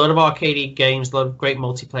ports, you had a lot of arcade games, a lot of great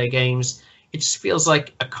multiplayer games. It just feels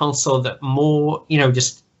like a console that more,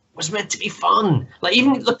 just was meant to be fun. Like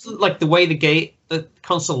even it looked like the way the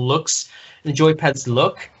console looks and the joypads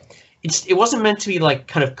look. It wasn't meant to be like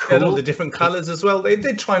kind of cool. And all the different colors as well. They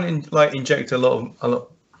did try and inject a lot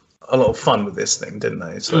of fun with this thing, didn't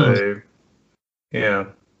they? So yeah.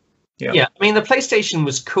 I mean, the PlayStation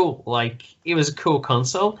was cool. Like it was a cool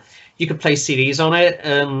console. You could play CDs on it,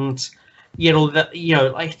 and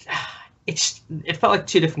like it felt like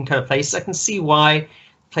two different kind of places. I can see why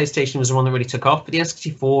PlayStation was the one that really took off, but the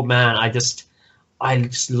N64, man, I just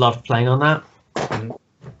loved playing on that.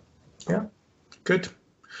 Yeah, good.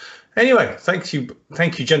 Anyway, thank you,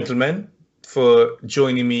 gentlemen, for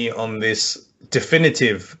joining me on this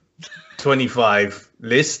definitive 25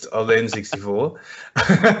 list of the N64.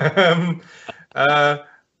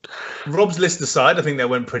 Rob's list aside, I think that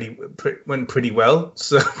went pretty well.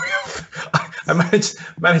 So I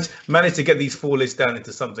managed to get these 4 lists down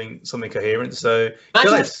into something coherent. So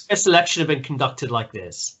imagine if a selection had been conducted like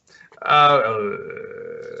this.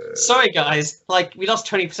 Sorry, guys. Like we lost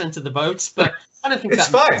 20% of the votes, but I don't think it's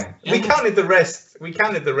fine. We counted the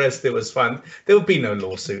rest. It was fun. There would be no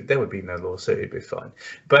lawsuit. It'd be fine.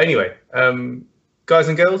 But anyway, guys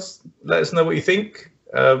and girls, let us know what you think.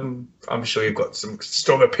 I'm sure you've got some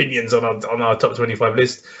strong opinions on our top 25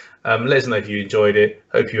 list. Let us know if you enjoyed it.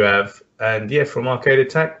 Hope you have. And yeah, from Arcade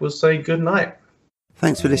Attack, we'll say good night.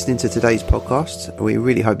 Thanks for listening to today's podcast. We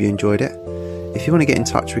really hope you enjoyed it. If you want to get in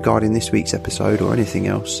touch regarding this week's episode or anything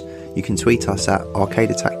else, you can tweet us at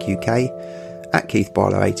Arcade Attack UK, at Keith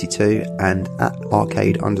Barlow 82, and at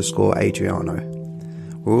Arcade_Adriano.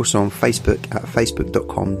 We're also on Facebook at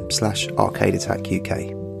facebook.com/Arcade Attack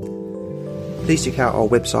UK. Please check out our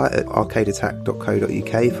website at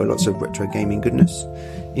arcadeattack.co.uk for lots of retro gaming goodness,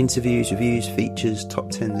 interviews, reviews, features,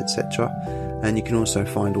 top 10s, etc. And you can also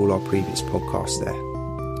find all our previous podcasts there.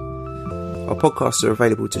 Our podcasts are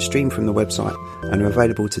available to stream from the website and are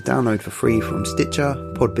available to download for free from Stitcher,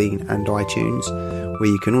 Podbean and iTunes, where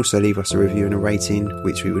you can also leave us a review and a rating,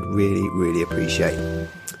 which we would really, really appreciate.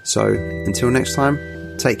 So, until next time,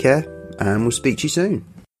 take care and we'll speak to you soon.